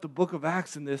wrap up the book of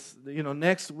Acts in this,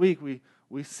 next week, we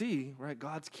see, right,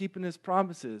 God's keeping his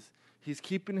promises. He's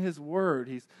keeping his word.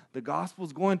 The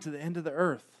gospel's going to the end of the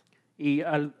earth. Y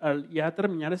al ya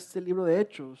terminar este libro de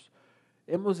Hechos,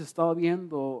 hemos estado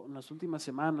viendo en las últimas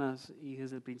semanas y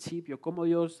desde el principio cómo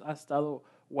Dios ha estado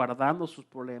guardando sus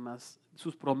promesas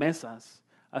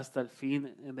hasta el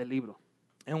fin del libro.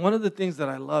 And one of the things that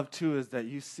I love too is that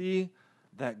you see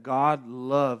that God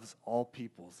loves all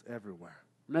peoples everywhere.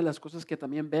 Una de las cosas que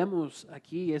también vemos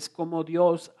aquí es cómo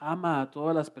Dios ama a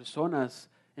todas las personas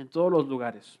en todos los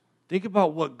lugares. Think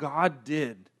about what God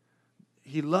did.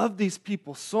 He loved these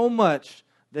people so much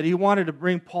that he wanted to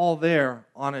bring Paul there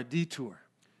on a detour.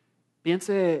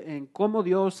 Piense en cómo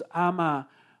Dios ama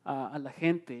a la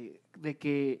gente, de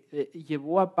que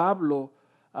llevó a Pablo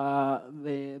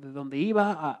de donde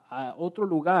iba a otro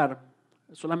lugar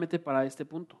solamente para este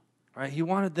punto. Right? He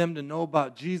wanted them to know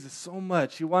about Jesus so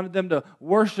much. He wanted them to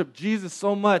worship Jesus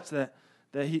so much that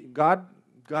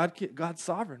God's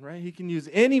sovereign, right? He can use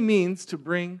any means to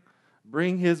bring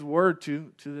his word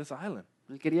to this island.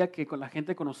 Él quería que la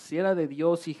gente conociera de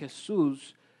Dios y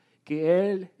Jesús,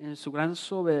 que Él en su gran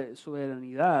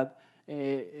soberanidad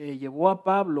llevó a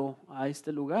Pablo a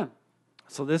este lugar.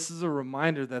 So this is a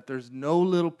reminder that there's no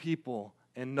little people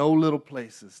and no little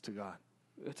places to God.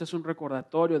 Este es un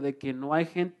recordatorio de que no hay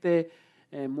gente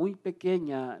muy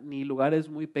pequeña ni lugares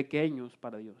muy pequeños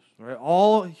para Dios. Right?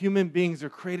 All human beings are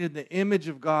created in the image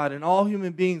of God, and all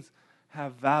human beings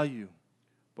have value.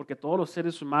 Porque todos los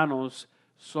seres humanos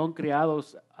son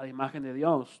creados a la imagen de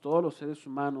Dios. Todos los seres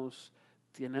humanos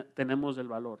tenemos el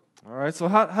valor. All right, so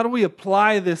how do we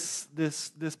apply this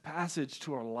passage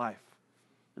to our life?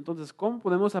 Entonces, ¿cómo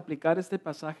podemos aplicar este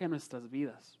pasaje a nuestras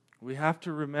vidas? We have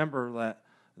to remember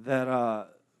that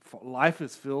life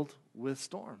is filled with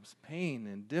storms, pain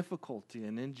and difficulty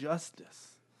and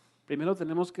injustice. Primero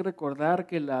tenemos que recordar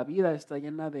que la vida está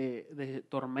llena de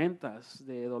tormentas,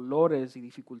 de dolores y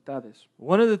dificultades.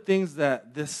 One of the things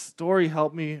that this story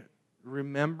helped me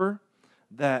remember,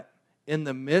 that in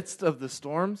the midst of the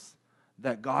storms,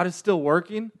 that God is still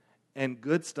working and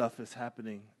good stuff is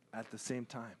happening at the same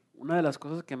time. Una de las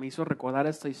cosas que me hizo recordar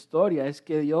esta historia es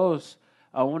que Dios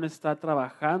aún está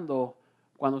trabajando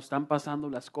cuando están pasando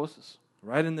las cosas.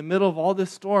 Right in the middle of all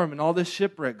this storm and all this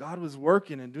shipwreck, God was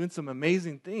working and doing some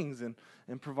amazing things and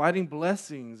providing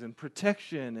blessings and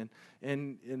protection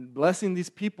and blessing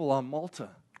these people on Malta.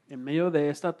 En medio de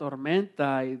esta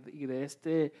tormenta y de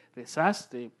este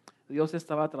desastre, Dios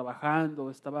estaba trabajando,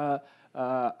 estaba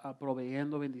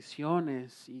proveyendo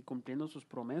bendiciones y cumpliendo sus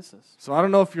promesas. So I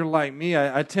don't know if you're like me.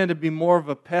 I tend to be more of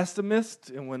a pessimist,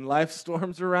 and when life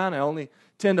storms around, I only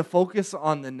tend to focus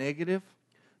on the negative.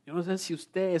 Yo no sé si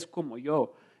usted es como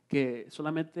yo, que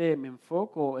solamente me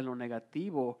enfoco en lo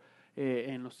negativo,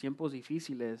 en los tiempos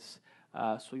difíciles.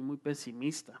 Soy muy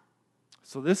pesimista.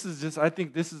 So I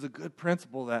think this is a good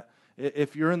principle, that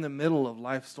if you're in the middle of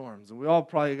life storms, and we all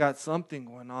probably got something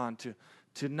going on,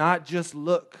 to not just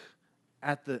look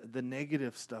at the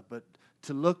negative stuff, but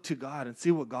to look to God and see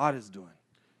what God is doing.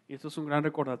 Y esto es un gran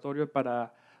recordatorio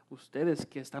para ustedes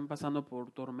que están pasando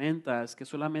por tormentas, que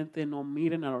solamente no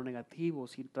miren a lo negativo,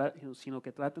 sino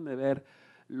que traten de ver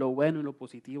lo bueno y lo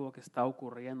positivo que está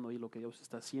ocurriendo y lo que Dios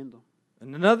está haciendo.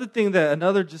 And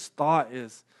another just thought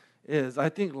is I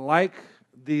think, like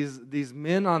these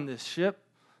men on this ship,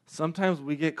 sometimes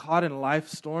we get caught in life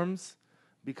storms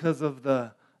because of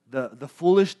the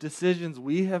foolish decisions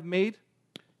we have made.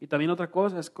 Y también otra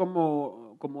cosa es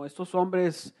como estos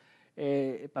hombres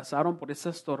pasaron por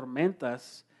esas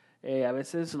tormentas. A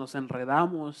veces nos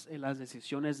enredamos en las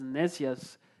decisiones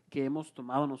necias que hemos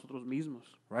tomado nosotros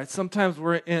mismos. Right? Sometimes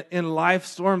we're in life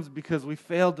storms because we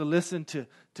failed to listen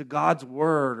to God's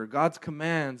word or God's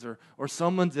commands or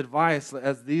someone's advice,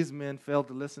 as these men failed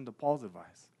to listen to Paul's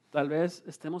advice. Tal vez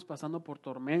estemos pasando por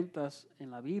tormentas en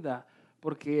la vida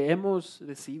porque hemos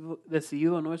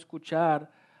decidido no escuchar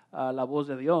la voz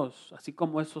de Dios, así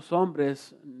como estos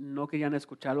hombres no querían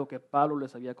escuchar lo que Pablo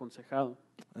les había aconsejado.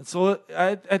 And so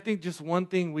I think just one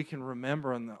thing we can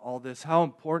remember in all this, how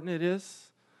important it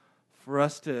is for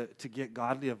us to get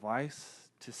godly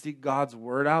advice, to seek God's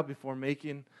word out before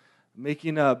making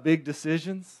big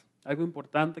decisions. Algo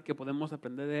importante que podemos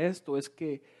aprender de esto es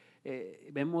que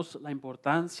vemos la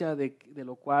importancia de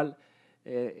lo cual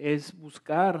es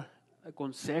buscar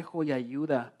consejo y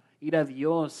ayuda, ir a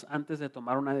Dios antes de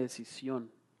tomar una decisión.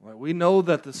 Well, we know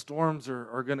that the storms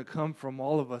are going to come from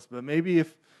all of us, but maybe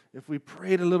if we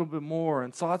prayed a little bit more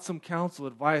and sought some counsel,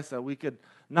 advice, that we could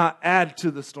not add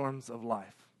to the storms of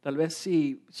life. Tal vez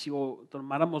si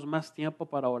tomáramos más tiempo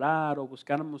para orar o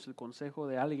buscáramos el consejo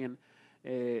de alguien,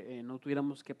 no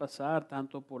tuviéramos que pasar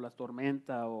tanto por la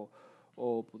tormenta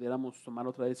o pudiéramos tomar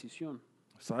otra decisión.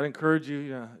 So I'd encourage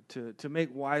you to make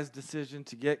wise decisions,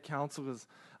 to get counsel, because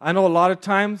I know a lot of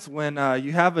times when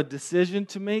you have a decision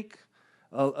to make,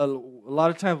 a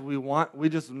lot of times we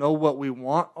just know what we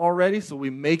want already, so we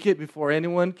make it before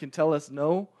anyone can tell us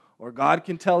no, or God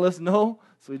can tell us no.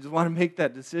 So we just want to make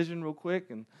that decision real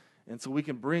quick, and so we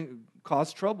can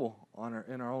cause trouble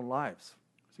in our own lives.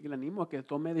 Así que le animo a que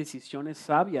tome decisiones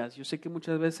sabias. Yo sé que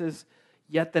muchas veces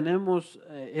ya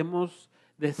hemos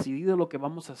decidido lo que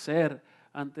vamos a hacer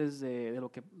antes de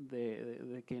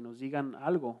que nos digan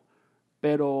algo,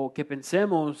 pero que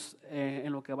pensemos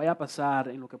en lo que vaya a pasar,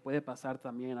 en lo que puede pasar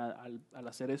también al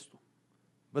hacer esto.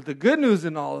 But the good news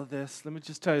in all of this, let me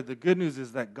just tell you, the good news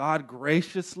is that God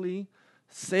graciously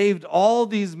saved all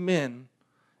these men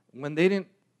when they didn't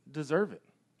deserve it.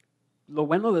 Lo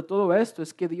bueno de todo esto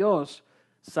es que Dios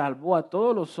salvó a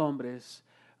todos los hombres,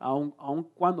 aun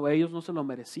cuando ellos no se lo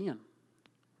merecían.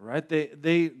 Right?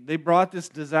 They brought this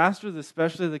disaster,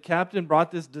 especially the captain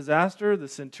brought this disaster, the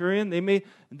centurion.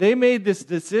 They made this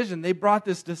decision. They brought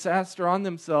this disaster on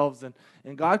themselves,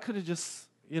 and God could have just,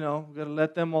 got to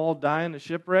let them all die in a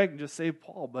shipwreck and just save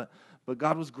Paul, but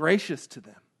God was gracious to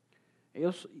them.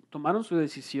 Ellos tomaron su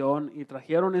decisión y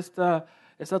trajeron esta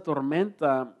esa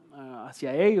tormenta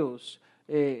hacia ellos,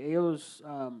 ellos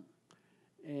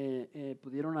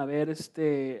pudieron haber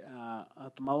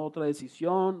tomado otra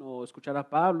decisión o escuchar a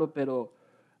Pablo, pero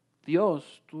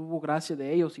Dios tuvo gracia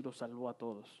de ellos y los salvó a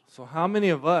todos. So how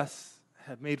many of us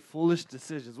have made foolish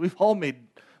decisions? We've all made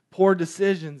poor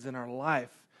decisions in our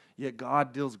life, yet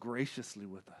God deals graciously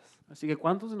with us. Así que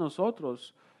 ¿cuántos de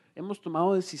nosotros hemos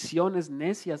tomado decisiones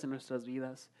necias en nuestras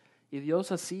vidas y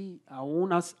Dios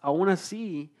aún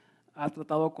así ha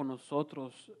tratado con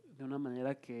nosotros de una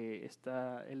manera que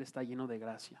Él está lleno de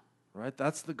gracia? Right?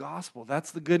 That's the gospel.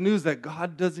 That's the good news that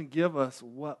God doesn't give us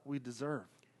what we deserve.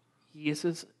 Y esa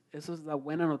es la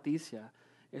buena noticia.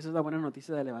 Esa es la buena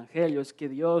noticia del Evangelio, es que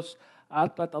Dios ha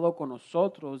tratado con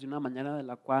nosotros de una manera de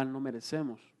la cual no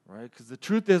merecemos. Right? Because the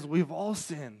truth is we've all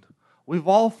sinned. We've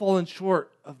all fallen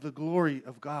short of the glory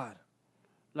of God.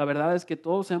 La verdad es que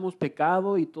todos hemos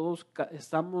pecado y todos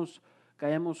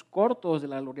caemos cortos de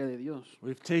la gloria de Dios.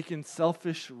 We've taken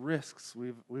selfish risks.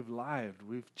 We've lied.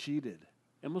 We've cheated.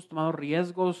 Hemos tomado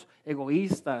riesgos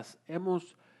egoístas,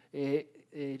 hemos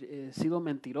sido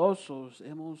mentirosos,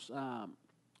 hemos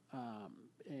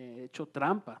hecho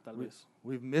trampa tal vez.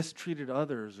 We've mistreated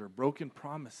others or broken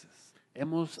promises.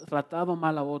 Hemos tratado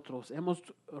mal a otros, hemos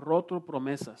roto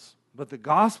promesas. But the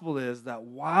gospel is that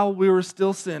while we were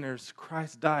still sinners,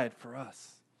 Christ died for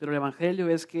us. Pero el Evangelio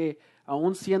es que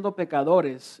aún siendo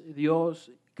pecadores,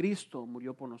 Cristo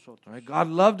murió por nosotros. Right? God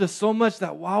loved us so much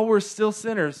that while we're still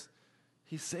sinners,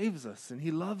 He saves us and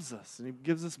He loves us and He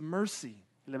gives us mercy.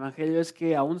 El Evangelio es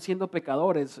que aún siendo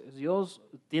pecadores, Dios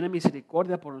tiene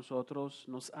misericordia por nosotros,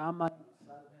 nos ama.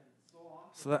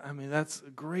 So that's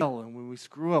great. And when we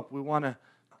screw up, we want to.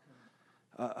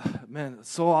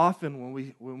 So often when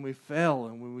we fail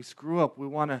and when we screw up, we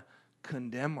want to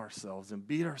condemn ourselves and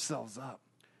beat ourselves up.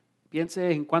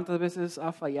 Piense en cuántas veces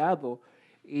ha fallado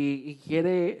y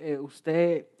quiere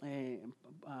usted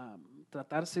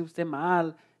tratarse usted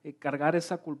mal, cargar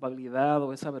esa culpabilidad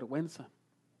o esa vergüenza.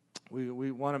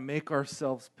 We want to make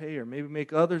ourselves pay, or maybe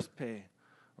make others pay,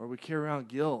 or we carry around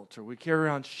guilt, or we carry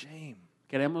around shame.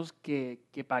 Queremos que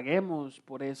paguemos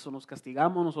por eso, nos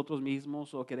castigamos nosotros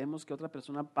mismos o queremos que otra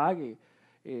persona pague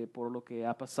por lo que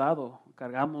ha pasado.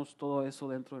 Cargamos todo eso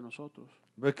dentro de nosotros.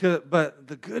 But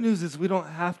the good news is we don't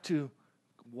have to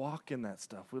walk in that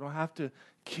stuff. We don't have to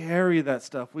carry that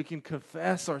stuff. We can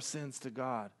confess our sins to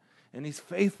God. And He's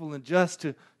faithful and just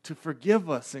to forgive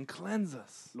us and cleanse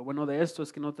us. Lo bueno de esto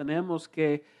es que no tenemos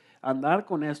que andar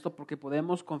con esto porque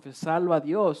podemos confesarlo a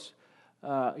Dios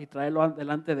y traerlo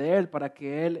delante de Él para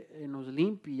que Él nos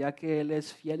limpie, ya que Él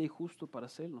es fiel y justo para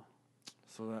hacerlo.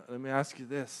 So let me ask you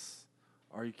this.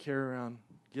 Are you carrying around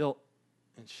guilt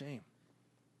and shame?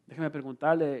 Déjeme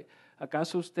preguntarle,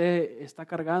 ¿acaso usted está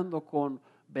cargando con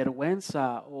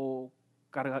vergüenza o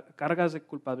cargas de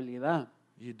culpabilidad?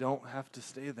 You don't have to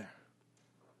stay there.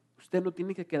 Usted no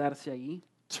tiene que quedarse ahí.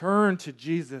 Turn to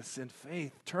Jesus in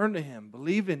faith. Turn to Him.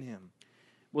 Believe in Him.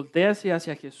 Voltéase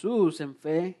hacia Jesús en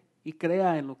fe y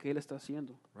crea en lo que Él está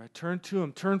haciendo. Right? Turn to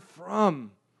Him. Turn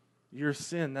from your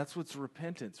sin. That's what's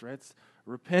repentance, right?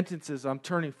 Repentance is I'm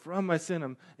turning from my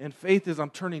sin, and faith is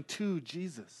I'm turning to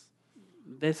Jesus.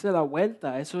 Dese la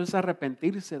vuelta, eso es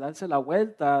arrepentirse, darse la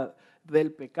vuelta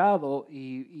del pecado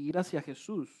y ir hacia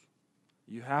Jesús.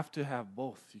 You have to have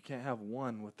both. You can't have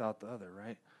one without the other,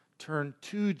 right? Turn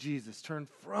to Jesus. Turn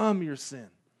from your sin.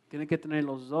 Tiene que tener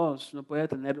los dos, no puede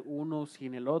tener uno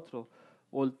sin el otro.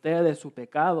 Voltea de su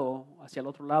pecado hacia el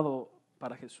otro lado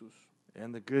para Jesús.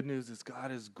 And the good news is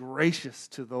God is gracious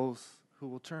to those who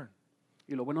will turn.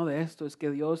 Y lo bueno de esto es que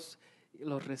Dios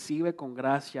los recibe con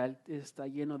gracia, Él está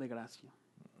lleno de gracia.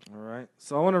 All right.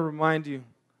 So I want to remind you,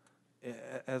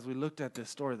 as we looked at this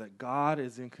story, that God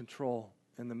is in control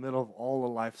in the middle of all the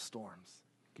life storms.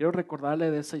 Quiero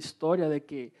recordarle de esa historia de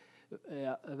que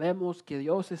vemos que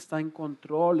Dios está en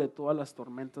control de todas las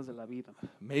tormentas de la vida.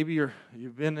 Maybe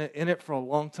you've been in it for a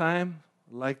long time,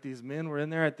 like these men were in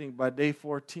there. I think by day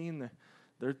 14,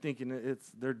 they're thinking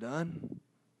they're done.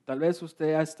 Tal vez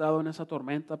usted ha estado en esa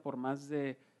tormenta por más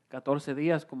de 14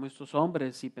 días como estos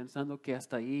hombres y pensando que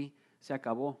hasta ahí se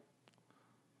acabó.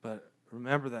 But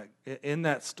remember that in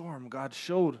that storm, God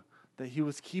showed that He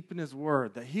was keeping His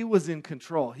word, that He was in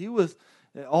control.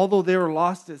 Although they were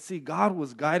lost at sea, God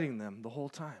was guiding them the whole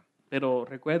time. Pero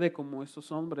recuerde como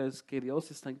estos hombres que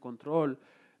Dios está en control,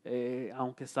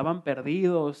 aunque estaban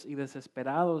perdidos y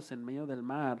desesperados en medio del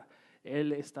mar,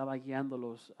 Él estaba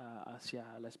guiándolos hacia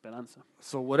la esperanza.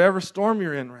 So whatever storm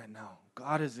you're in right now,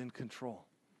 God is in control.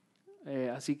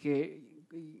 Así que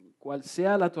cual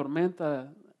sea la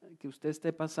tormenta que usted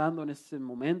esté pasando en este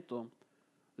momento,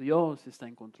 Dios está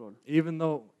en control. Even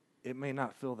though it may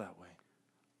not feel that way.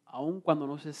 aun cuando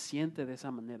no se siente de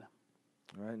esa manera.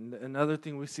 Right? And another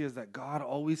thing we see is that God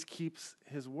always keeps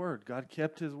his word. God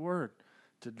kept his word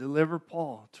to deliver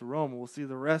Paul to Rome. We'll see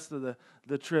the rest of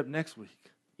the trip next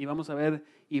week. Y vamos a ver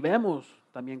y vemos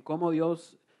también cómo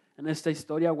Dios en esta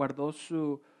historia guardó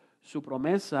su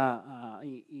promesa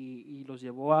y los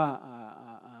llevó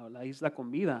a la isla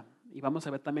con vida. Y vamos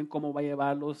a ver también cómo va a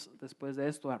llevarlos después de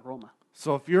esto a Roma.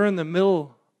 So if you're in the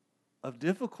middle of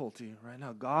difficulty right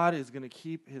now, God is going to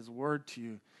keep his word to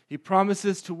you. He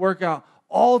promises to work out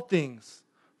all things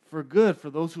for good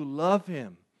for those who love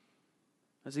him.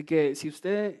 Así que si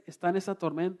usted está en esa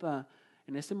tormenta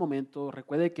en este momento,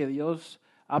 recuerde que Dios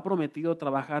ha prometido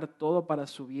trabajar todo para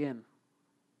su bien.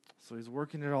 So he's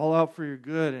working it all out for your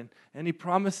good, and he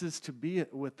promises to be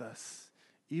with us,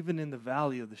 even in the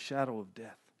valley of the shadow of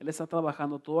death. Él está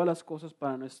trabajando todas las cosas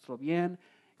para nuestro bien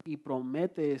y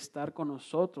promete estar con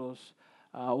nosotros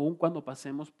aun cuando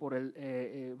pasemos por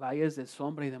el valles de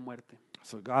sombra y de muerte.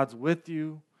 So God's with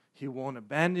you. He won't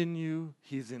abandon you.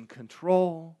 He's in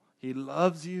control. He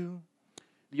loves you.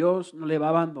 Dios no le va a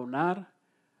abandonar,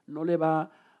 no le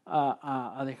va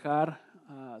a dejar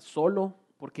solo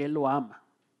porque Él lo ama.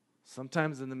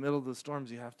 Sometimes in the middle of the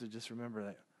storms, you have to just remember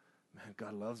that, man,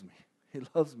 God loves me. He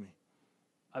loves me.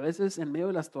 A veces en medio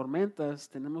de las tormentas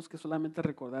tenemos que solamente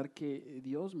recordar que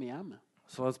Dios me ama.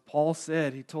 So as Paul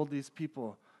said, he told these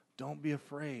people, don't be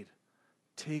afraid.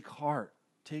 Take heart.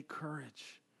 Take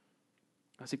courage.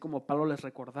 Así como Pablo les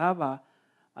recordaba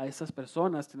a esas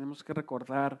personas, tenemos que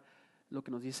recordar lo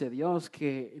que nos dice Dios,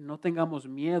 que no tengamos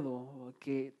miedo,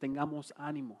 que tengamos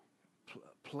ánimo.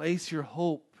 Place your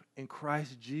hope in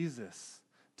Christ Jesus.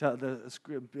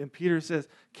 And Peter says,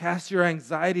 cast your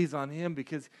anxieties on him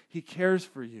because he cares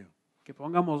for you. Que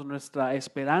pongamos nuestra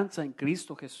esperanza en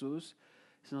Cristo Jesús.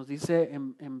 Se nos dice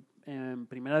en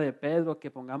Primera de Pedro que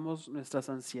pongamos nuestras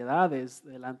ansiedades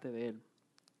delante de Él.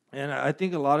 And I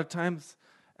think a lot of times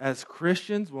as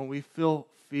Christians, when we feel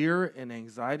fear and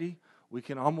anxiety, we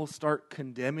can almost start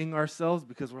condemning ourselves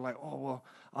because we're like, oh, well,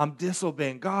 I'm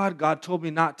disobeying God. God told me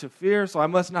not to fear, so I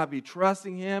must not be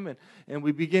trusting him. And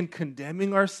we begin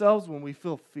condemning ourselves when we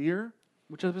feel fear.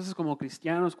 Muchas veces como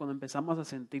cristianos, cuando empezamos a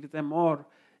sentir temor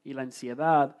y la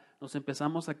ansiedad, nos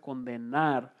empezamos a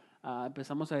condenar,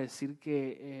 empezamos a decir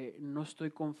que no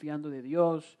estoy confiando de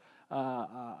Dios,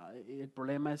 el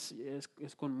problema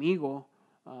es conmigo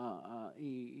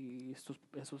y eso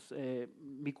es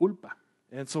mi culpa.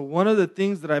 And so one of the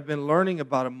things that I've been learning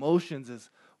about emotions is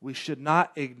we should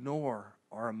not ignore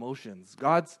our emotions.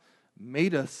 God's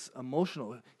made us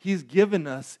emotional. He's given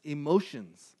us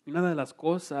emotions. Una de las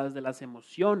cosas de las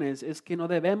emociones es que no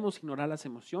debemos ignorar las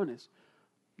emociones.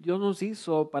 Dios nos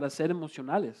hizo para ser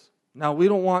emocionales. Now, we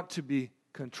don't want to be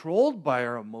controlled by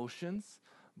our emotions,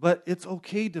 but it's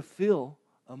okay to feel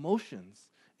emotions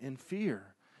and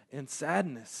fear and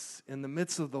sadness in the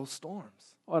midst of those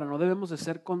storms. Ahora, no debemos de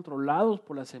ser controlados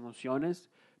por las emociones,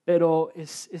 pero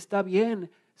está bien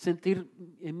sentir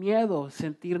miedo,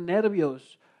 sentir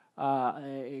nervios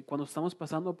cuando estamos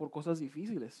pasando por cosas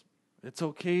difíciles. It's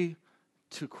okay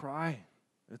to cry.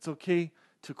 It's okay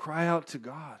to cry out to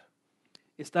God.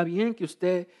 Está bien que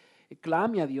usted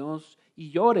clame a Dios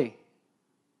y llore.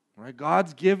 Right?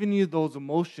 God's given you those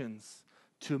emotions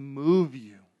to move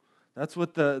you. That's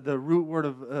what the root word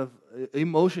of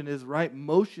emotion is, right?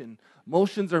 Motion.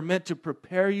 Motions are meant to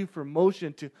prepare you for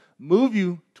motion, to move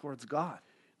you towards God.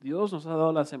 Dios nos ha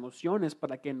dado las emociones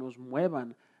para que nos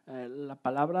muevan. La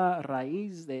palabra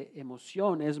raíz de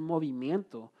emoción es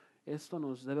movimiento. Esto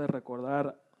nos debe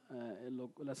recordar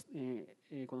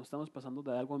cuando estamos pasando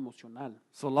de algo emocional.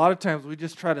 So a lot of times we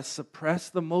just try to suppress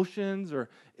the emotions or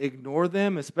ignore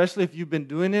them, especially if you've been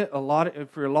doing it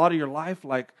for a lot of your life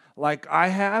like I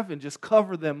have, and just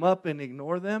cover them up and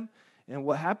ignore them. And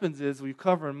what happens is we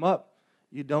cover them up,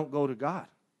 you don't go to God.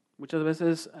 Muchas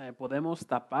veces podemos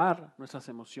tapar nuestras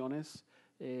emociones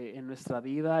en nuestra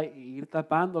vida e ir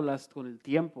tapándolas con el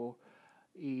tiempo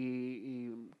y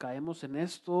caemos en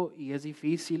esto y es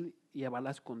difícil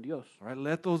llevarlas con Dios. Right?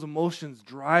 Let those emotions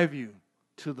drive you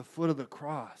to the foot of the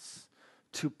cross,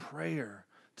 to prayer,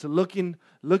 to looking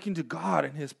to God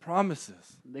and His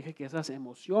promises. Deje que esas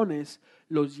emociones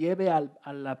los lleve a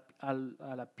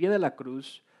la pie de la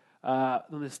cruz,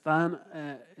 donde está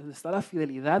la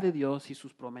fidelidad de Dios y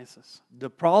sus promesas. The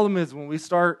problem is when we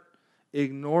start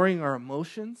ignoring our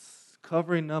emotions,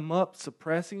 covering them up,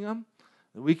 suppressing them,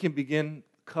 we can begin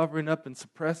covering up and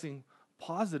suppressing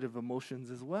positive emotions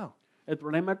as well. El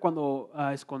problema cuando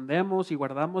escondemos y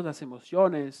guardamos las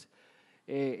emociones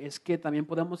es que también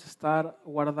podemos estar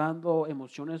guardando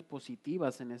emociones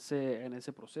positivas en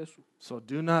ese proceso. So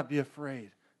do not be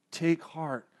afraid. Take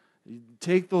heart. You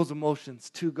take those emotions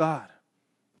to God.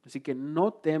 Así que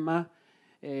no tema,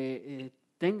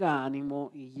 tenga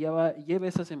ánimo y lleve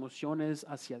esas emociones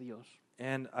hacia Dios.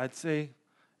 And I'd say,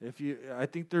 I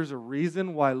think there's a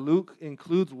reason why Luke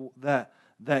includes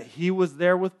that he was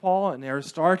there with Paul and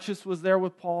Aristarchus was there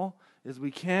with Paul, is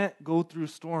we can't go through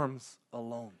storms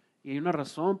alone. Y hay una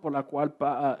razón por la cual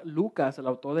Lucas, el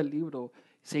autor del libro,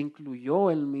 se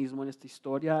incluyó él mismo en esta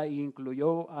historia y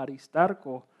incluyó a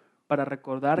Aristarco para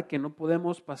recordar que no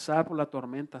podemos pasar por la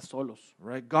tormenta solos.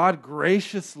 Right? God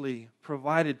graciously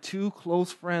provided two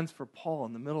close friends for Paul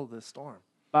in the middle of this storm.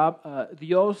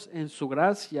 Dios en su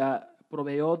gracia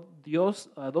proveyó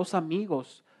dos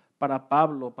amigos para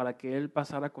Pablo para que él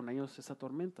pasara con ellos esa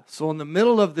tormenta. So in the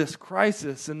middle of this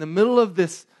crisis, in the middle of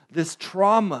this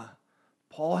trauma,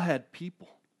 Paul had people.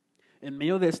 En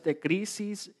medio de esta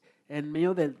crisis, en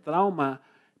medio del trauma,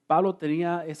 Pablo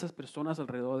tenía esas personas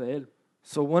alrededor de él.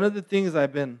 So one of the things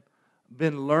I've been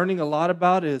learning a lot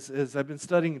about is I've been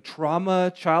studying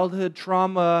trauma, childhood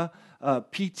trauma,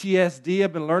 PTSD.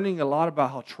 I've been learning a lot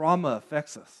about how trauma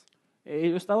affects us. Yo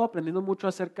he estado aprendiendo mucho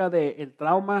acerca del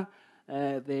trauma,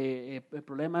 de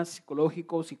problemas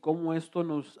psicológicos y cómo esto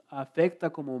nos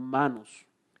afecta como humanos.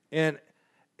 And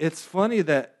it's funny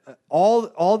that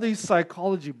all these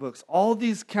psychology books, all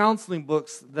these counseling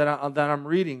books that I'm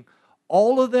reading,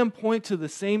 all of them point to the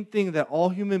same thing that all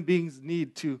human beings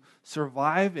need to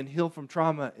survive and heal from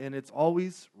trauma, and it's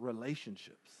always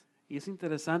relationships. Y es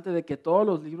interesante de que todos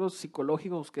los libros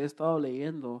psicológicos que he estado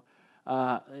leyendo,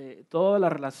 todo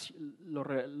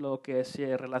lo que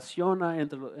se relaciona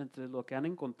entre lo que han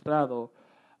encontrado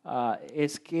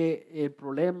es que el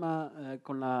problema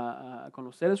con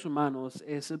los seres humanos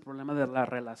es el problema de la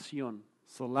relación.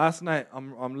 So last night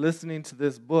I'm listening to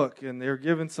this book, and they're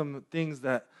given some things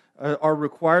that are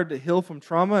required to heal from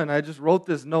trauma, and I just wrote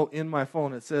this note in my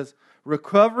phone. It says,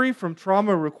 recovery from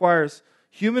trauma requires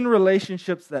human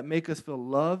relationships that make us feel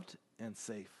loved and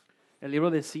safe. El libro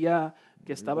decía,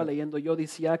 que estaba leyendo yo,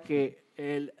 decía que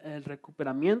el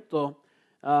recuperamiento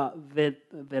del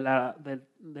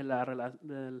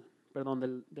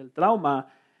trauma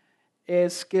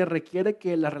es que requiere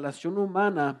que la relación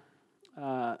humana,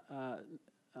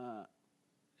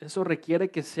 eso requiere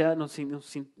que nos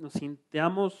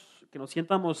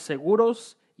sientamos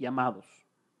seguros y amados.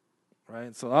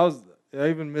 Right? So I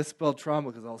even misspelled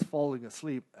trauma because I was falling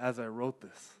asleep as I wrote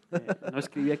this. No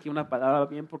escribí aquí una palabra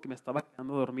bien porque me estaba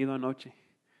quedando dormido anoche.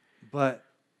 But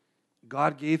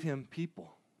God gave him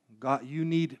people. God, you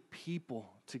need people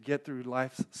to get through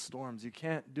life's storms. You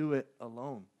can't do it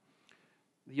alone.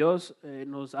 Dios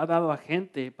nos ha dado a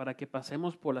gente para que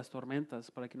pasemos por las tormentas,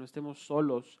 para que no estemos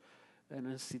solos.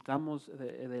 Necesitamos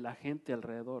de la gente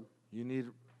alrededor. You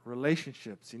need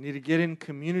relationships. You need to get in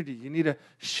community. You need to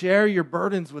share your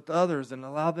burdens with others and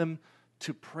allow them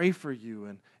to pray for you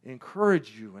and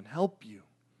encourage you and help you.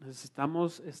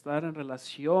 Necesitamos estar en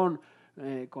relación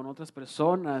con otras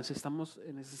personas.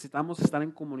 Necesitamos estar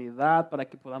en comunidad para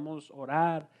que podamos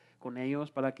orar con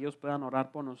ellos, para que ellos puedan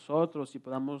orar por nosotros y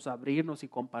podamos abrirnos y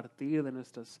compartir de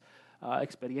nuestras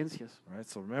experiencias. All right,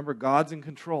 so remember, God's in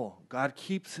control. God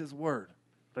keeps his word.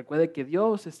 Recuerde que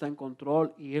Dios está en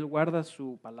control y Él guarda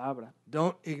su palabra.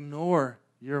 Don't ignore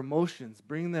your emotions.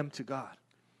 Bring them to God.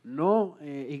 No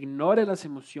ignore las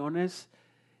emociones,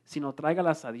 sino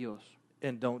tráigalas a Dios.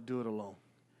 And don't do it alone.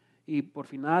 Y por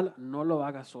final, no lo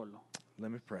haga solo.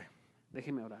 Let me pray.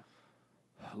 Déjeme orar.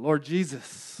 Lord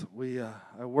Jesus,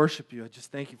 I worship you. I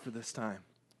just thank you for this time.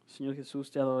 Señor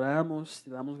Jesús, te adoramos,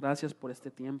 te damos gracias por este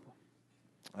tiempo.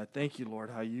 I thank you, Lord,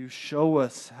 how you show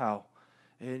us how,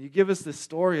 and you give us this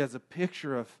story as a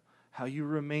picture of how you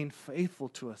remain faithful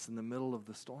to us in the middle of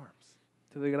the storms.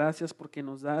 Te doy gracias porque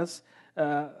nos das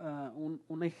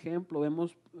un ejemplo,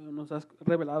 nos has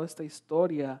revelado esta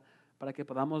historia para que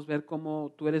podamos ver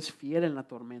cómo tú eres fiel en la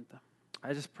tormenta.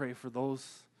 I just pray for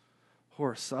those who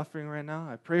are suffering right now.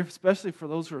 I pray especially for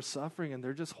those who are suffering and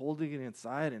they're just holding it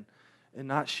inside and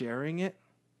not sharing it.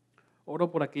 Oro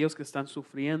por aquellos que están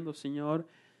sufriendo, Señor,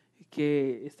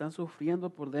 que están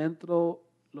sufriendo por dentro,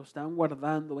 lo están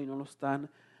guardando y no lo están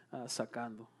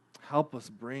sacando. Help us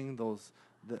bring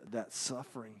that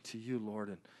suffering to you,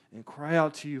 Lord, and cry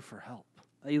out to you for help.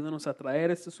 Ayúdanos a traer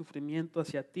este sufrimiento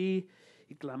hacia ti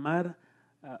y clamar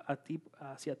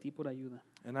hacia ti por ayuda.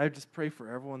 And I just pray for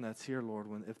everyone that's here, Lord,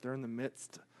 if they're in the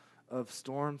midst of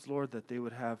storms, Lord, that they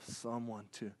would have someone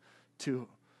to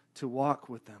walk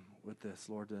with them with this,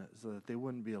 Lord, so that they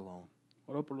wouldn't be alone.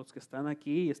 Oro por los que están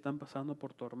aquí y están pasando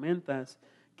por tormentas,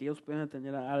 que ellos puedan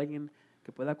tener a alguien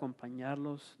que pueda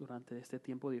acompañarlos durante este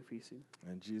tiempo difícil.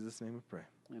 In Jesus' name we pray.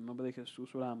 En el nombre de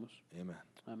Jesús oramos. Amen.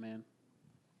 Amén.